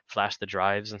the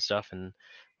drives and stuff. And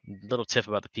little tip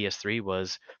about the PS3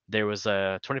 was there was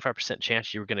a 25%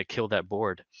 chance you were going to kill that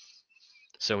board.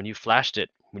 So when you flashed it,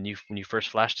 when you first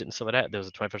flashed it and stuff like that, there was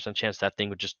a 25% chance that thing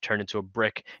would just turn into a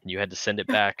brick, and you had to send it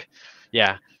back.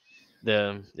 Yeah,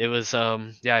 it was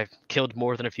yeah, I killed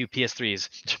more than a few PS3s.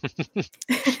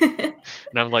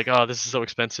 And I'm like, oh, this is so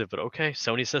expensive, but okay,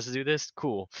 Sony says to do this,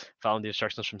 cool. Following the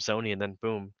instructions from Sony, and then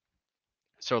boom.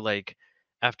 So like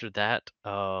after that,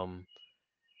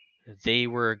 they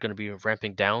were going to be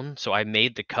ramping down, so I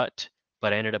made the cut.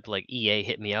 But I ended up like EA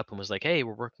hit me up and was like, "Hey,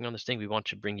 we're working on this thing. We want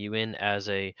to bring you in as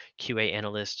a QA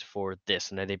analyst for this."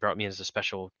 And then they brought me in as a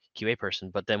special QA person.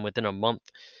 But then within a month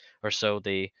or so,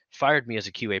 they fired me as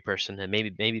a QA person and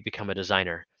maybe become a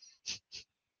designer.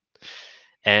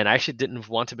 And I actually didn't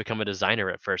want to become a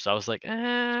designer at first. I was like,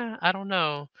 I don't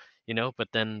know, you know. But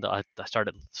then I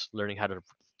started learning how to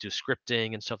do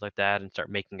scripting and stuff like that, and start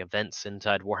making events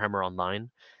inside Warhammer Online.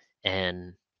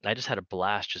 And I just had a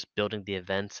blast just building the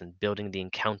events and building the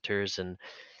encounters and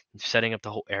setting up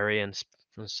the whole area and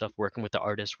stuff, working with the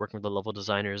artists, working with the level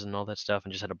designers and all that stuff,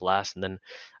 and just had a blast. And then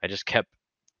I just kept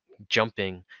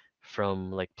jumping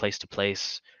from like place to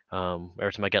place.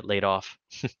 Every time I got laid off,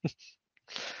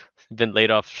 been laid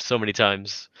off so many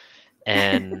times,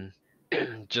 and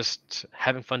just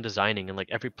having fun designing. And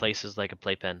like every place is like a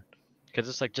playpen, because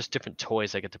it's like just different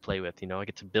toys I get to play with. You know, I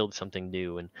get to build something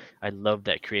new, and I love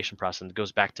that creation process. It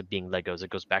goes back to being Legos. It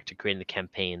goes back to creating the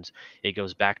campaigns. It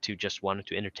goes back to just wanting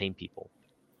to entertain people.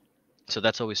 So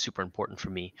that's always super important for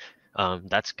me.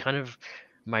 That's kind of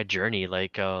my journey.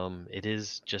 Like it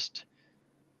is just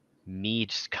me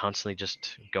just constantly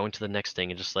just going to the next thing,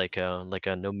 and just like a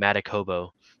nomadic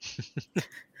hobo.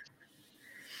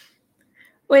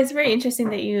 Well, it's very interesting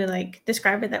that you like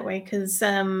describe it that way because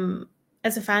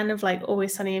as a fan of like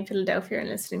Always Sunny in Philadelphia and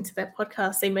listening to their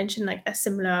podcast, they mentioned like a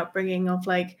similar upbringing of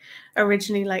like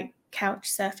originally like couch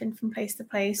surfing from place to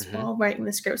place Hmm. while writing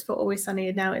the scripts for Always Sunny,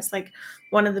 and now it's like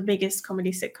one of the biggest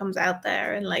comedy sitcoms out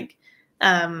there, and like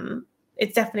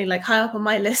it's definitely like high up on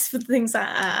my list for the things that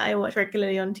I watch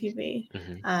regularly on TV.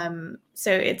 Hmm.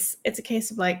 So it's a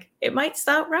case of like it might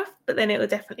start rough, but then it will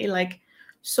definitely like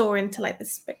soar into like the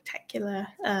spectacular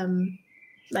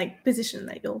like position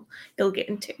that you'll get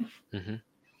into. Hmm.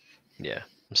 Yeah.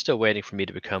 I'm still waiting for me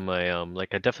to become a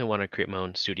like I definitely want to create my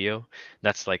own studio.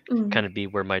 That's like Mm. kind of be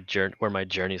where my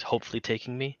journey is hopefully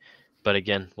taking me. But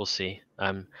again, we'll see.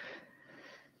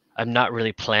 I'm not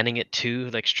really planning it too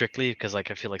like strictly, because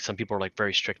like I feel like some people are like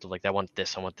very strict of like I want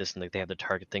this, and like they have their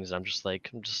target things. And I'm just like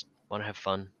I'm just want to have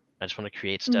fun. I just want to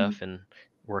create Mm. stuff and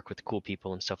work with cool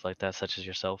people and stuff like that, such as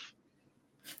yourself.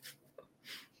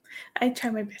 I try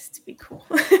my best to be cool.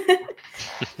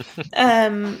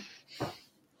 um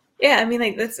yeah, I mean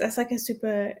like that's like a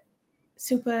super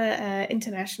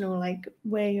international like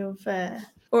way of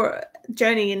or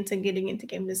journey into getting into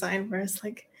game design, whereas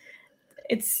like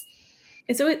it's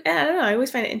always, I don't know, I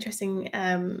always find it interesting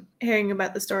hearing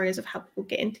about the stories of how people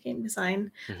get into game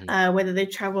design, Hmm. whether they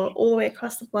travel all the way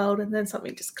across the world and then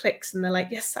something just clicks and they're like,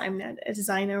 yes, I'm now a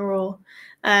designer. Or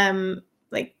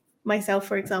like myself,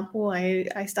 for example,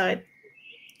 I started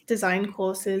design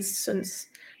courses since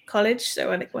college, so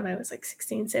like when I was like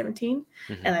 16, 17,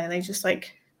 Hmm. and then I just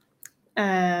like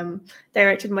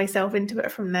directed myself into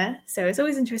it from there. So it's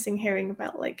always interesting hearing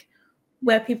about like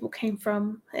where people came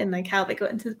from and like how they got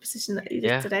into the position that you did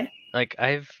Yeah. today. Like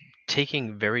I've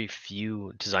taken very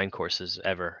few design courses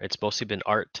ever. It's mostly been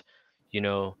art, you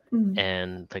know, Mm.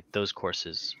 and like those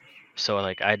courses. So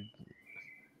like I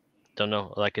don't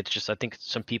know, like it's just I think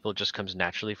some people it just comes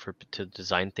naturally for to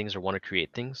design things or want to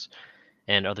create things,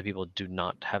 and other people do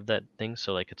not have that thing.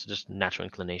 So like it's just natural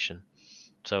inclination.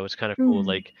 So it's kind of cool, Mm.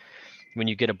 like when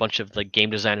you get a bunch of like game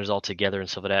designers all together and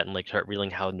stuff like that, and like start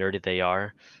realizing how nerdy they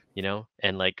are, you know,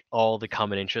 and like all the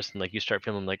common interests, and like you start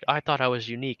feeling like I thought I was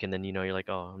unique, and then you know you're like,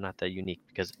 oh, I'm not that unique,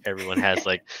 because everyone has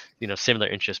like you know similar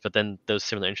interests. But then those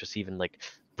similar interests even like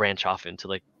branch off into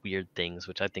like weird things,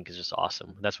 which I think is just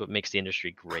awesome. That's what makes the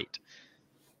industry great.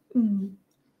 Mm.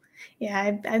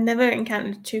 Yeah, I've never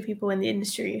encountered two people in the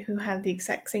industry who have the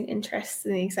exact same interests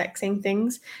and the exact same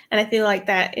things, and I feel like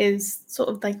that is sort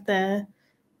of like the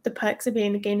perks of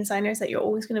being a game designer is that you're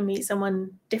always going to meet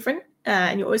someone different,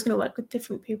 and you're always going to work with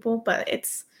different people, but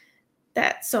it's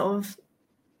that sort of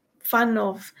fun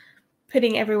of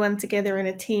putting everyone together in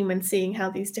a team and seeing how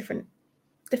these different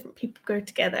people go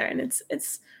together, and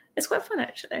it's quite fun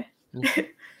actually. Mhm.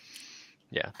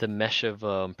 Yeah, the mesh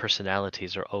of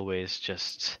personalities are always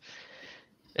just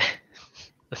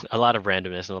a lot of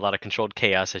randomness and a lot of controlled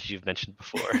chaos, as you've mentioned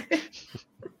before.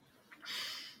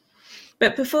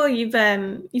 But before you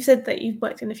said that you've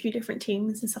worked in a few different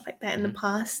teams and stuff like that in the Mhm.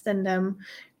 past, and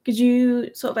could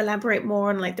you sort of elaborate more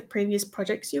on like the previous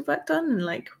projects you've worked on and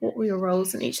like what were your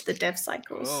roles in each of the dev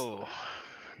cycles? Oh,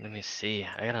 let me see.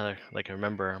 I gotta like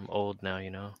remember. I'm old now,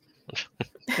 you know.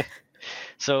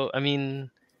 So I mean,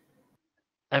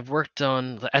 I've worked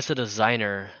on as a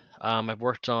designer. I've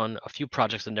worked on a few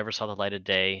projects that never saw the light of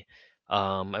day.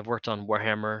 I've worked on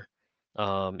Warhammer,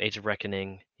 Age of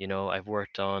Reckoning. You know, I've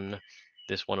worked on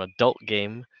this one adult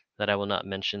game that I will not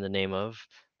mention the name of.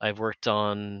 I've worked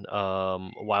on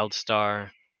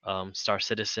WildStar, Star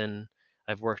Citizen.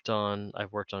 I've worked on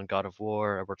God of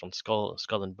War. I've worked on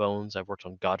Skull and Bones. I've worked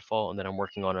on Godfall, and then I'm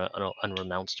working on an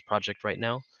unannounced project right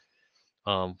now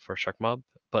for Shark Mob.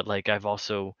 But like I've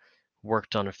also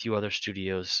worked on a few other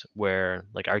studios where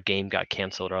like our game got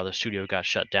canceled or other studio got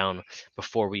shut down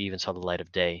before we even saw the light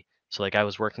of day. So like I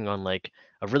was working on like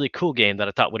a really cool game that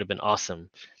I thought would have been awesome,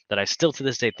 that I still to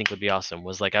this day think would be awesome.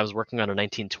 Was like I was working on a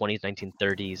 1920s,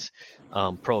 1930s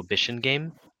prohibition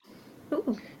game,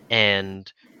 Ooh.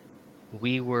 and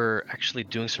we were actually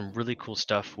doing some really cool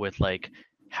stuff with like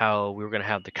how we were going to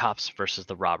have the cops versus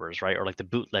the robbers, right? Or like the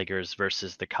bootleggers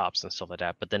versus the cops and stuff like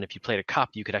that. But then if you played a cop,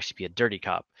 you could actually be a dirty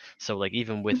cop. So like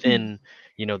even Mhm. within,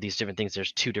 these different things,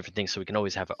 there's two different things. So we can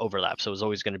always have an overlap. So it's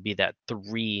always going to be that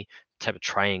three type of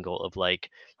triangle of like,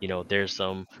 there's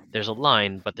a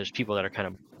line, but there's people that are kind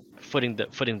of footing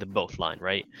the both line,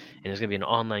 right? And it's going to be an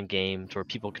online game to where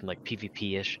people can like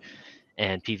PvP-ish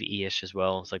and PvE-ish as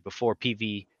well. It's like before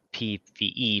PvE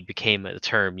became a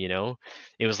term,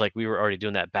 it was like we were already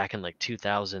doing that back in like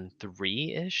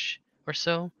 2003-ish or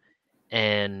so.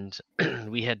 And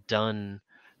we had done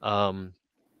um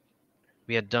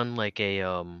like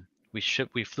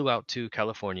we flew out to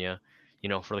California,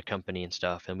 for the company and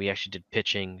stuff, and we actually did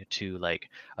pitching to like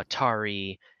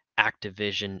Atari,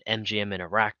 Activision, MGM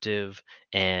Interactive,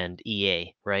 and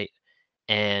EA, right?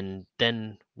 And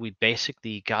then we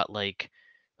basically got like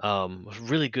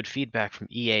really good feedback from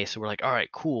EA. So we're like, all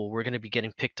right, cool. We're gonna be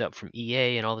getting picked up from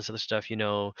EA and all this other stuff,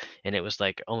 And it was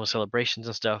like almost celebrations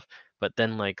and stuff. But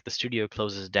then like the studio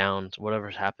closes down,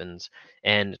 whatever happens,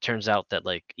 and it turns out that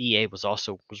like EA was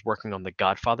working on The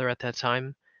Godfather at that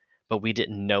time, but we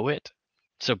didn't know it.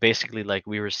 So basically, like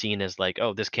we were seen as like,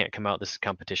 oh, this can't come out. This is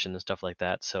competition and stuff like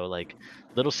that. So like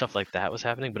little stuff like that was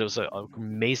happening, but it was an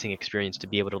amazing experience to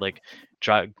be able to like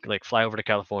drive, like fly over to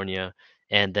California,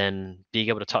 and then being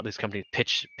able to talk to these companies,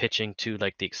 pitching to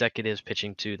like the executives,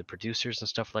 pitching to the producers and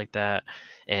stuff like that,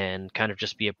 and kind of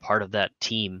just be a part of that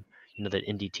team, that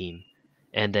indie team.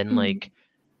 And then Mhm. like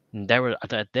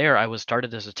there I was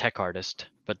started as a tech artist,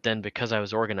 but then because I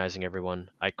was organizing everyone,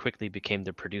 I quickly became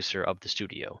the producer of the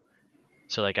studio.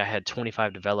 So like I had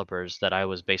 25 developers that I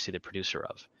was basically the producer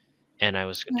of, and Wow. I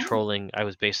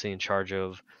was basically in charge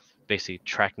of basically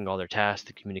tracking all their tasks,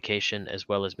 the communication, as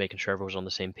well as making sure everyone was on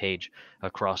the same page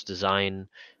across design,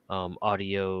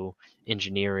 audio,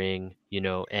 engineering,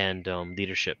 and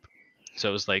leadership. So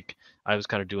it was like I was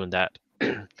kind of doing that.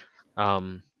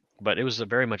 um, but it was a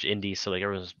very much indie, so like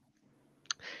everyone's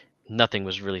nothing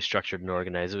was really structured and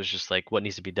organized. It was just like what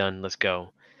needs to be done, let's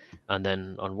go. And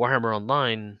then on Warhammer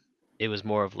Online, it was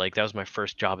more of like that was my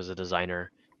first job as a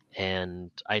designer, and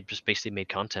I just basically made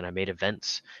content. I made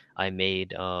events. I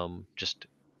made just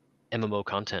MMO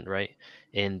content, right?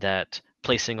 In that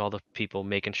placing all the people,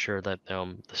 making sure that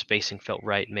the spacing felt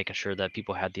right, making sure that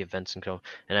people had the events and go.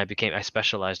 And I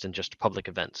specialized in just public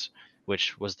events,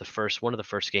 which was one of the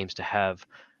first games to have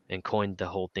and coined the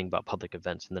whole thing about public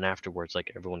events. And then afterwards,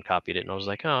 like everyone copied it, and I was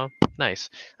like, oh, nice.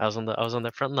 I was on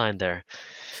that front line there.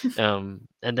 And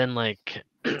then like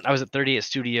I was at 38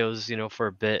 Studios, for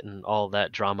a bit and all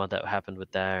that drama that happened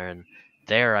with there. And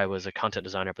there I was a content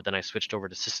designer, but then I switched over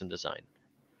to system design.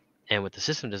 And with the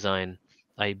system design,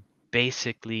 I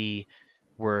basically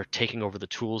were taking over the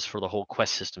tools for the whole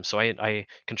quest system. So I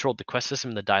controlled the quest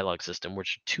system and the dialogue system,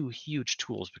 which are two huge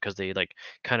tools because they like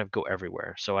kind of go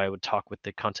everywhere. So I would talk with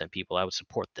the content people, I would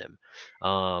support them.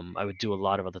 I would do a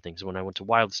lot of other things. When I went to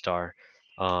WildStar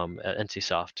at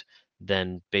NCSoft,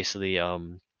 then basically I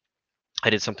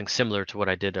did something similar to what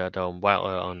I did at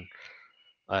at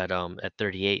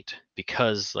 38,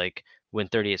 because like when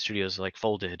 38 Studios like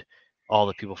folded, all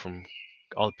the people from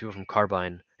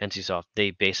Carbine, NCSoft,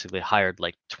 they basically hired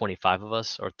like 25 of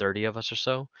us or 30 of us or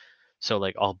so. So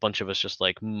like a bunch of us just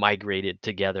like migrated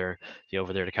together,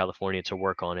 over there to California to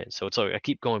work on it. So it's like I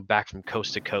keep going back from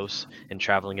coast to coast and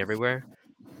traveling everywhere.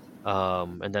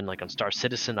 And then like on Star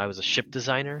Citizen, I was a ship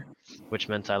designer, which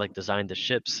meant I like designed the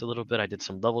ships a little bit. I did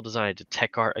some level design, I did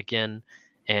tech art again,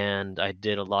 and I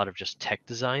did a lot of just tech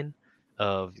design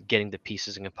of getting the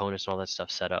pieces and components and all that stuff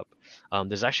set up.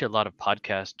 There's actually a lot of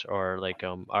podcast or like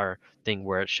our thing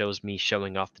where it shows me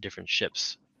showing off the different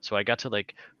ships. So I got to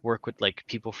like work with like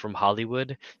people from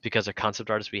Hollywood because the concept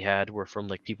artists we had were from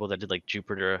like people that did like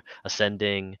Jupiter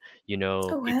Ascending,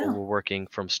 Oh people wow. were working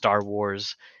from Star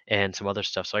Wars and some other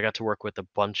stuff. So I got to work with a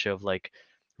bunch of like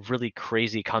really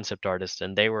crazy concept artists,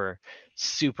 and they were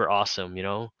super awesome.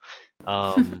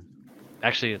 Um,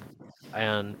 Actually,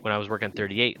 and when I was working on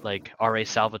 38, like R.A.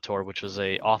 Salvatore, which was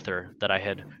a author that I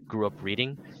had grew up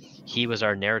reading, he was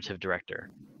our narrative director.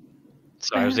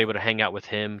 So I was Wow. able to hang out with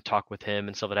him, talk with him,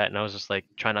 and stuff like that. And I was just like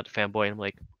trying not to fanboy. And I'm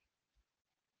like,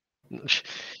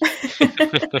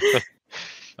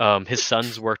 his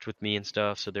sons worked with me and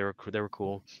stuff, so they were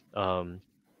cool. Um,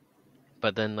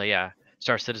 But then, like, yeah,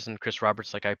 Star Citizen, Chris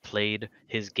Roberts, like I played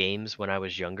his games when I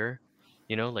was younger,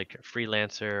 like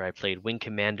freelancer. I played Wing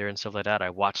Commander and stuff like that. I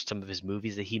watched some of his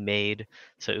movies that he made,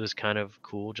 so it was kind of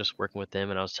cool just working with him.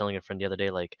 And I was telling a friend the other day,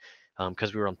 like,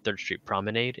 because we were on Third Street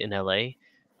Promenade in LA,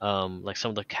 like some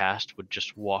of the cast would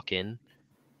just walk in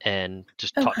and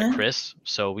just Oh talk to wow. Chris.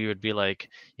 So we would be like,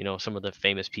 some of the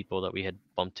famous people that we had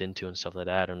bumped into and stuff like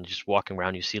that. And just walking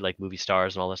around, you see like movie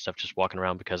stars and all that stuff just walking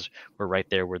around because we're right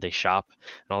there where they shop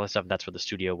and all that stuff. That's where the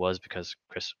studio was because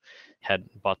Chris had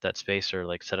bought that space or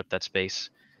like set up that space.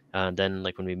 And then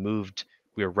like when we moved,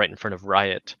 we were right in front of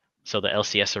Riot. So the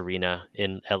LCS arena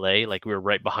in LA, like we were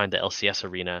right behind the LCS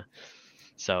arena.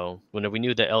 So when we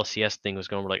knew the LCS thing was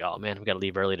going, we're like, oh man, we got to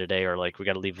leave early today, or like we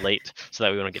got to leave late so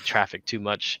that we don't get traffic too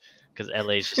much because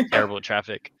LA is just terrible with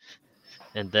traffic.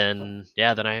 And then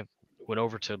yeah, then I went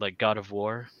over to like God of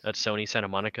War at Sony Santa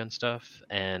Monica and stuff.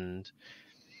 And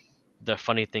the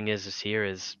funny thing is here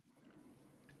is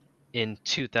in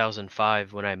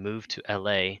 2005 when I moved to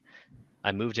LA,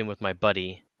 I moved in with my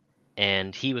buddy,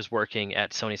 and he was working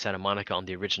at Sony Santa Monica on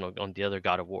the other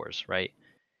God of Wars, right?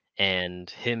 And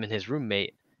him and his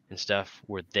roommate and stuff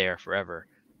were there forever.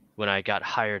 When I got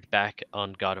hired back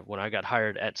on when I got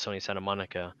hired at Sony Santa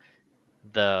Monica,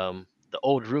 the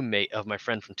old roommate of my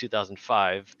friend from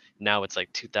 2005, now it's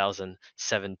like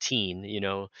 2017,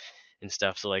 and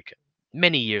stuff. So like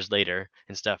many years later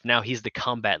and stuff, now he's the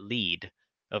combat lead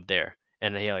of there,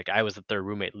 and like I was the third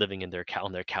roommate living in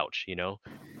on their couch.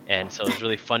 And so it's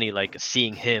really funny, like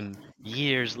seeing him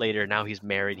years later. Now he's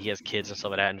married, he has kids and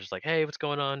stuff like that, and just like, hey, what's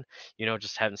going on?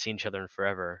 Just haven't seen each other in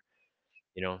forever.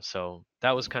 So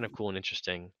that was kind of cool and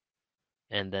interesting.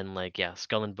 And then like yeah,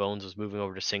 Skull and Bones was moving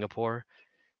over to Singapore,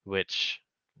 which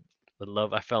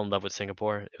I fell in love with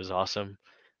Singapore. It was awesome.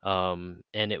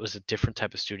 And it was a different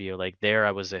type of studio. Like there,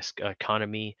 I was a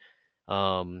economy,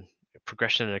 um,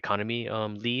 progression and economy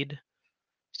lead.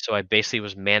 So I basically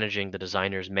was managing the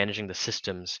designers, managing the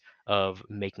systems of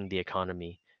making the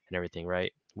economy and everything,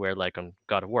 right? Where like on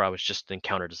God of War, I was just an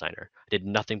encounter designer. I did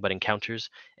nothing but encounters,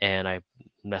 and I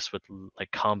messed with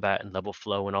like combat and level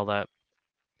flow and all that.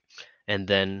 And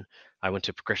then I went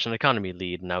to progression economy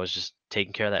lead, and I was just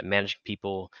taking care of that, managing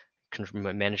people,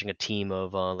 managing a team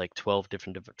of like 12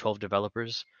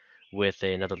 developers with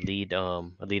another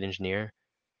a lead engineer.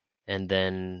 And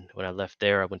then when I left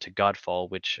there, I went to Godfall,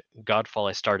 which Godfall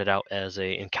I started out as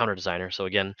a encounter designer. So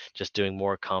again, just doing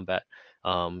more combat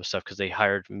stuff because they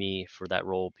hired me for that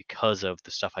role because of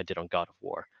the stuff I did on God of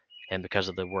War and because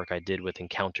of the work I did with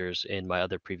encounters in my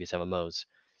other previous MMOs.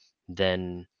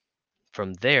 Then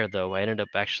from there, though, I ended up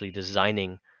actually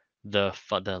designing the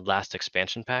last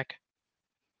expansion pack,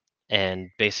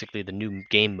 and basically the new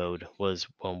game mode was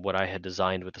what I had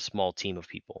designed with a small team of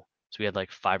people. So we had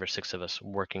like 5 or 6 of us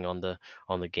working on the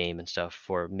game and stuff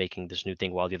for making this new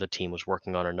thing while the other team was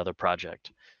working on another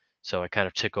project. So I kind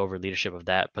of took over leadership of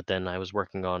that, but then I was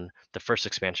working on the first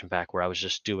expansion pack where I was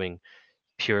just doing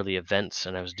purely events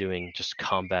and I was doing just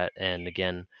combat and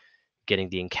again getting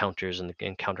the encounters and the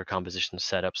encounter composition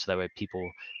set up so that way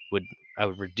would I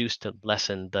would reduce to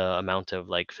lessen the amount of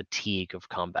like fatigue of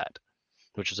combat,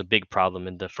 which was a big problem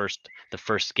in the first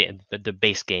game. The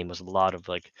base game was a lot of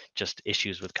like just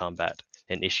issues with combat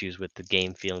and issues with the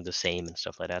game feeling the same and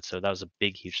stuff like that. So that was a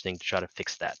big huge thing to try to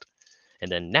fix that.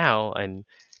 And then now I'm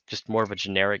just more of a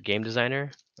generic game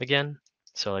designer again.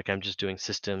 So like I'm just doing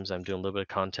systems, I'm doing a little bit of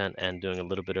content and doing a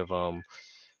little bit of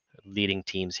leading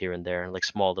teams here and there, like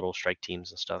small little strike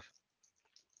teams and stuff.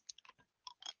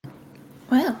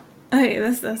 Wow. Okay,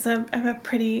 that's a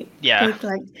pretty Yeah, big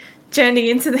like journey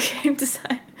into the game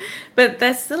design. But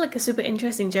that's still like a super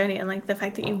interesting journey, and like the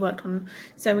fact that you worked on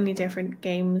so many different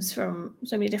games from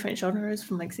so many different genres,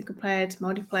 from like single player to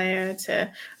multiplayer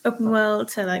to open world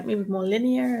to like maybe more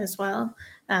linear as well.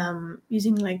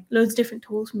 Using like loads of different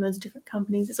tools from loads of different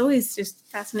companies. It's always just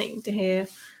fascinating to hear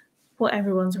what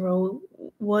everyone's role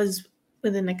was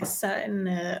within like a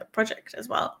certain project as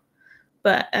well.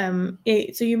 But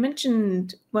so you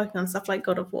mentioned working on stuff like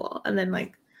God of War, and then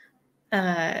like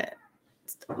uh,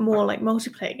 more like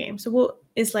multiplayer games. So what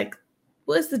is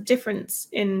the difference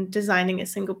in designing a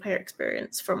single player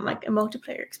experience from like a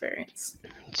multiplayer experience?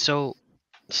 So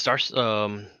Stars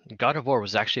God of War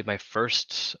was actually my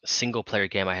first single player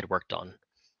game I had worked on.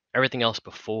 Everything else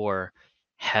before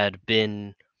had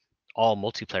been all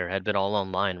multiplayer, had been all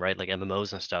online, right? Like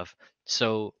MMOs and stuff.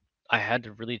 So I had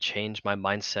to really change my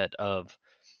mindset of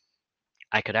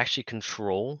I could actually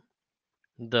control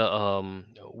the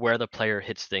where the player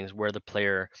hits things, where the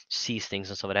player sees things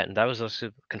and stuff like that. And that was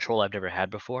also control I've never had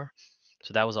before.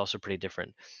 So that was also pretty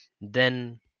different.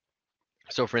 Then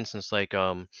so for instance, like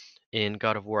in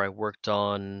God of War I worked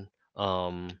on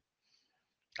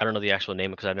I don't know the actual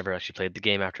name because I never actually played the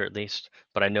game after at least,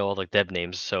 but I know all the dev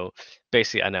names. So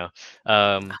basically I know.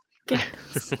 Um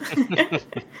Yes.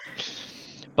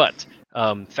 But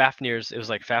Fafnir's, it was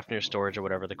like Fafnir's storage or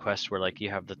whatever, the quest where like you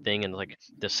have the thing and like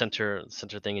the center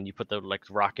thing and you put the like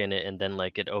rock in it and then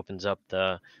like it opens up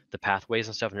the pathways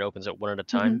and stuff and it opens up one at a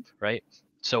time, Mhm. right?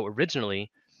 So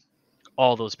originally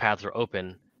all those paths are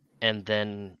open and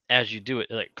then as you do it,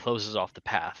 it like closes off the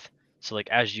path. So like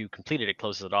as you complete it, it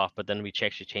closes it off, but then we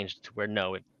actually changed it to where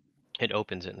no, it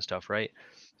opens it and stuff, right?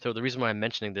 So the reason why I'm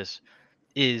mentioning this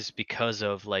is because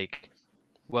of like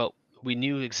well, we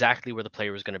knew exactly where the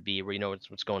player was going to be. Where you know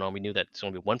what's going on. We knew that it's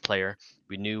going to be one player.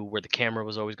 We knew where the camera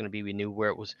was always going to be. We knew where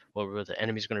it was, where the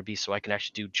enemies going to be. So I can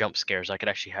actually do jump scares. I could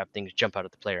actually have things jump out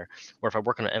at the player. Or if I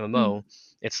work on an Mm. MMO,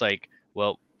 it's like,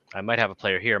 well, I might have a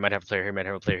player here. I might have a player here. I might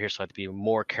have a player here. So I have to be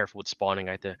more careful with spawning.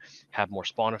 I have to have more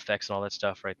spawn effects and all that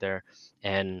stuff right there.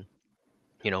 And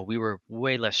we were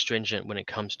way less stringent when it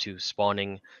comes to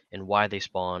spawning and why they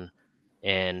spawn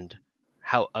and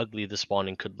how ugly the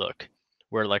spawning could look.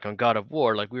 Where like on God of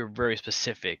War, like we were very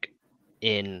specific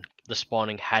in the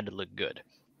spawning had to look good.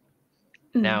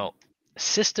 Mm. Now,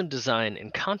 system design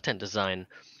and content design,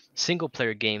 single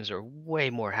player games are way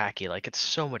more hacky. Like it's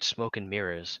so much smoke and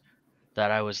mirrors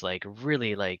that I was like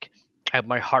really like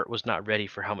my heart was not ready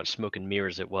for how much smoke and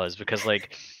mirrors it was because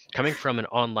like coming from an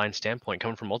online standpoint,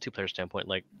 coming from multiplayer standpoint,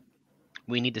 like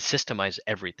we need to systemize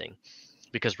everything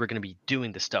because we're going to be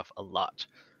doing this stuff a lot.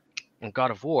 In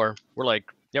God of War, we're like,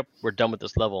 yep, we're done with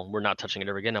this level. We're not touching it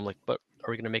ever again. I'm like, but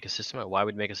are we going to make a system? Why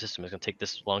would we make a system? It's going to take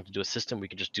this long to do a system. We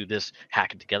could just do this,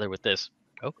 hack it together with this.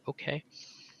 Oh, okay.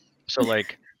 So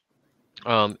like,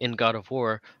 in God of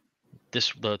War,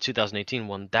 the 2018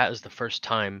 one, that is the first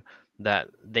time that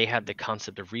they had the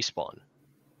concept of respawn.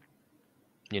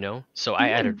 So I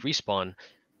added Mm. respawn,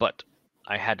 but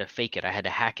I had to fake it. I had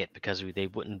to hack it because they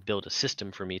wouldn't build a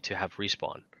system for me to have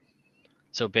respawn.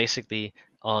 So basically,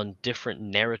 on different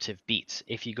narrative beats,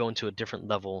 if you go into a different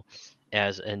level,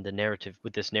 as in the narrative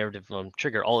with this narrative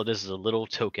trigger, all it is a little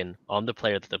token on the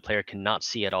player that the player cannot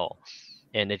see at all,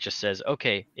 and it just says,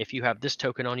 okay, if you have this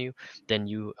token on you, then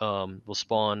you will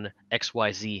spawn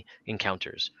XYZ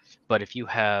encounters. But if you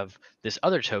have this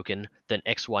other token, then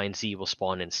X, Y, and Z will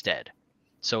spawn instead.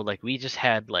 So like we just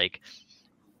had like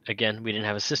again, we didn't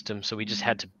have a system, so we just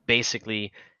had to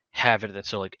basically have it that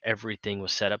so like everything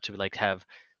was set up to like have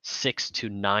 6 to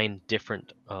 9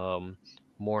 different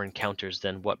more encounters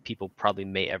than what people probably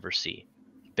may ever see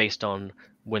based on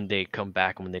when they come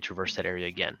back and when they traverse that area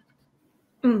again.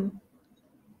 Mm.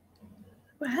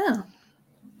 Wow.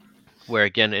 Where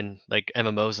again in like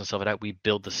MMOs and stuff like that, we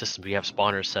build the system. We have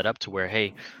spawners set up to where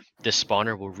hey, this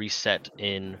spawner will reset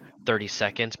in 30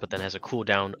 seconds, but then has a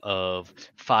cooldown of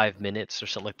 5 minutes or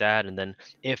something like that. And then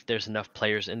if there's enough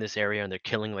players in this area and they're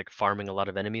killing like farming a lot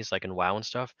of enemies like in WoW and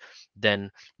stuff,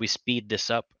 then we speed this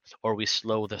up or we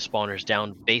slow the spawners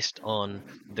down based on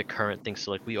the current thing. So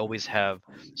like we always have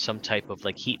some type of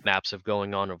like heat maps of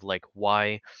going on of like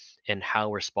why and how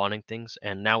we're spawning things.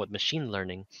 And now with machine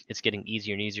learning, it's getting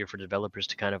easier and easier for developers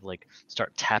to kind of like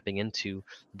start tapping into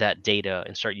that data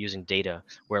and start using data.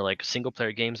 Where like single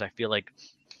player games, I feel like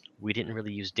we didn't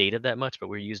really use data that much, but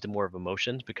we used more of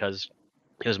emotions because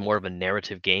it was more of a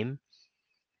narrative game.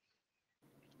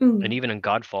 And Mm. even in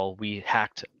Godfall, we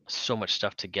hacked so much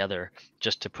stuff together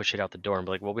just to push it out the door and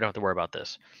be like, well, we don't have to worry about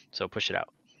this, so push it out.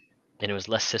 And it was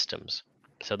less systems.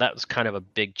 So that was kind of a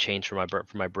big change for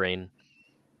my brain.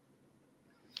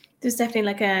 There's definitely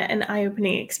like an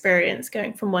eye-opening experience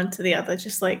going from one to the other,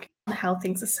 just like how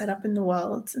things are set up in the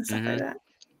world and stuff like that.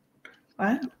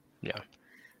 Wow. Yeah.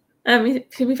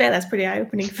 To be fair, that's pretty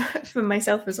eye-opening for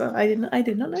myself as well. I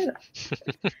did not know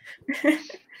that.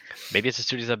 Maybe it's the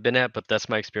studios I've been at, but that's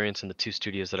my experience in the 2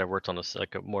 studios that I worked on. Is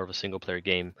like more of a single player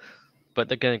game.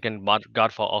 But again,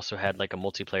 Godfall also had like a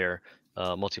multiplayer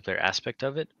aspect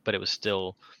of it, but it was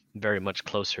still very much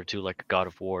closer to like God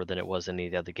of War than it was any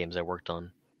of the other games I worked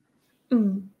on.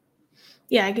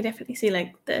 Yeah, I could definitely see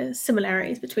like the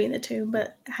similarities between the two,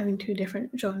 but having 2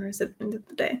 different genres at the end of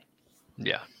the day.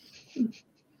 Yeah.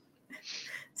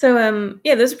 So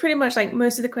yeah, those are pretty much like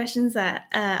most of the questions that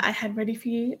I had ready for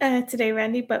you today,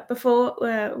 Randy. But before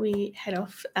we head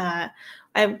off,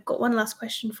 I've got one last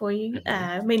question for you,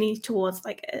 mainly towards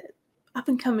like up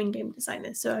and coming game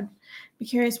designers. So I'd be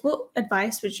curious, what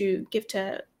advice would you give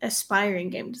to aspiring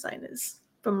game designers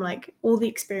from like all the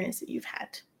experience that you've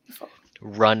had before?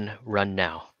 Run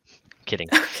now. Kidding.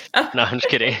 Oh. No, I'm just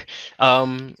kidding.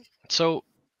 So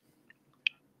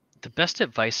the best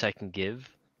advice I can give,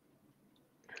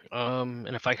 and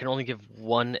if I can only give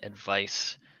one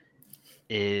advice,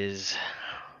 is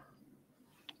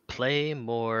play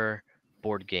more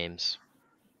board games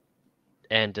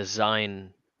and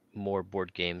design more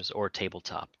board games or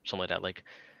tabletop, something like that. Like,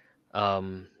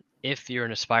 if you're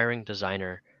an aspiring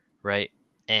designer, right,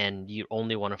 and you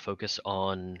only want to focus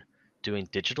on doing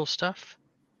digital stuff,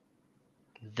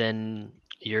 then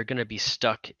you're going to be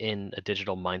stuck in a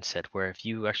digital mindset where if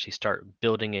you actually start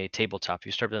building a tabletop,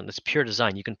 you start building this pure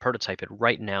design, you can prototype it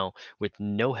right now with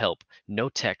no help, no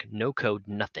tech, no code,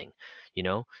 nothing. You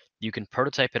know, you can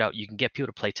prototype it out, you can get people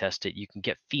to play test it, you can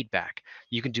get feedback,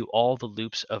 you can do all the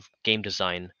loops of game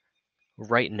design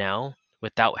right now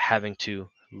without having to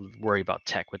worry about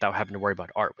tech, without having to worry about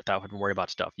art, without having to worry about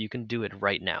stuff. You can do it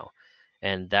right now.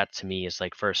 And that to me is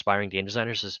like for aspiring game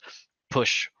designers is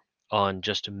push on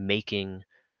just making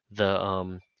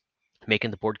the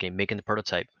board game, making the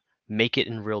prototype, make it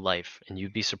in real life, and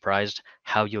you'd be surprised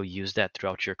how you'll use that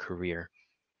throughout your career.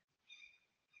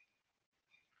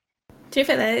 Do you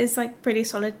think that is like pretty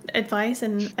solid advice?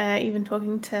 And even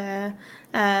talking to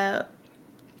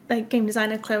like game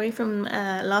designer Chloe from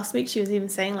last week, she was even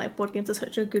saying like board games are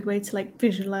such a good way to like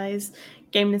visualize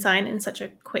game design in such a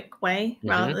quick way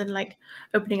rather than like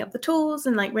opening up the tools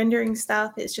and like rendering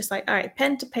stuff. It's just like, all right,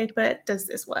 pen to paper, does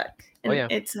this work?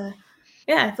 And it's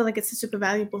I feel like it's a super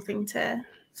valuable thing to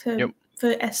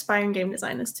for aspiring game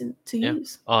designers to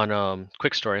use. On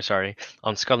quick story, sorry,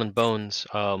 on Skull and Bones,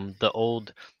 the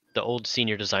old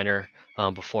senior designer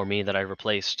before me that I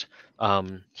replaced,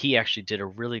 he actually did a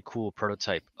really cool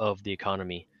prototype of the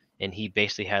economy, and he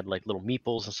basically had like little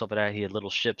meeples and stuff like that. He had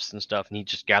little ships and stuff, and he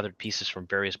just gathered pieces from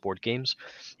various board games,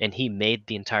 and he made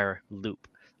the entire loop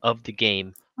of the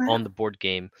game on the board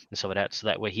game and stuff like that. So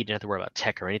that way he didn't have to worry about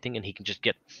tech or anything, and he can just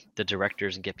get the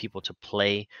directors and get people to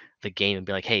play the game and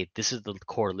be like, hey, this is the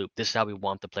core loop. This is how we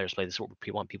want the players to play. This is what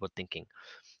we want people thinking.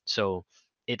 So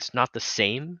it's not the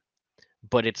same,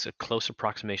 but it's a close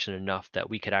approximation enough that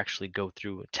we could actually go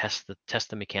through, test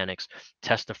the mechanics,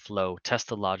 test the flow, test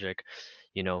the logic,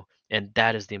 and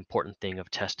that is the important thing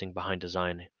of testing behind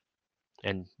design.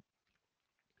 And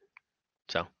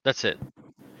so that's it.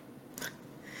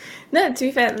 No, to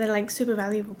be fair, they're like super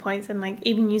valuable points, and like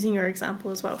even using your example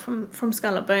as well from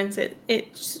Scarlet Bones, it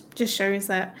just shows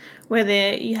that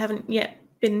whether you haven't yet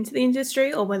been into the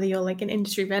industry or whether you're like an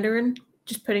industry veteran,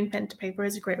 just putting pen to paper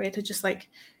is a great way to just like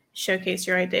showcase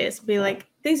your ideas. Be like,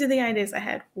 these are the ideas I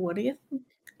had. What do you think?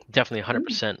 Definitely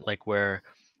 100%. Like where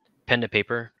pen to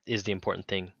paper is the important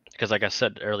thing, because like I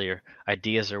said earlier,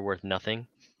 ideas are worth nothing,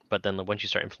 but then once you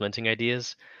start implementing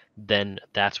ideas, then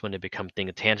that's when it becomes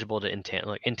thing tangible to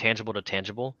intangible to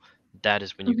tangible. That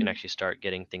is when you can actually start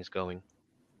getting things going.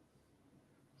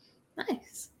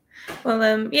 Nice.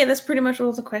 Well, yeah, that's pretty much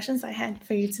all the questions I had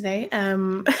for you today.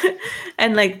 And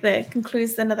like that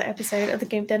concludes another episode of the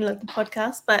Game Dev London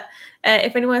podcast. But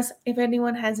if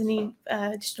anyone has any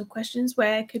additional questions,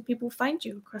 where could people find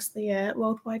you across the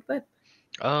World Wide Web?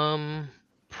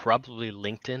 Probably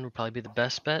LinkedIn would probably be the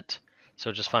best bet.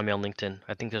 So just find me on LinkedIn.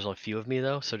 I think there's only a few of me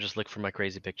though, so just look for my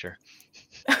crazy picture.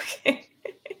 Okay.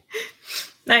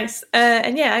 Nice.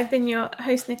 And yeah, I've been your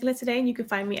host, Nicola, today, and you can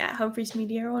find me at Humphreys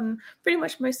Media on pretty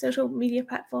much most social media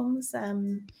platforms.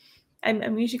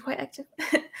 I'm usually quite active.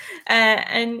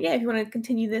 And yeah, if you want to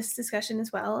continue this discussion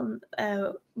as well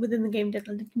within the Game Dev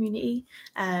London community,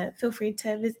 feel free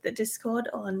to visit the Discord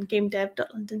on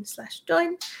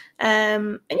gamedev.london/join.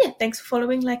 And yeah, thanks for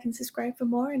following, like, and subscribe for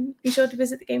more. And be sure to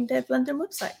visit the Game Dev London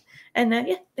website. And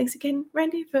yeah, thanks again,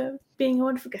 Randy, for being a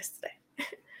wonderful guest today.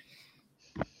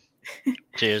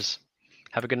 Cheers.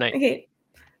 Have a good night. Okay.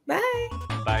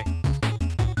 Bye.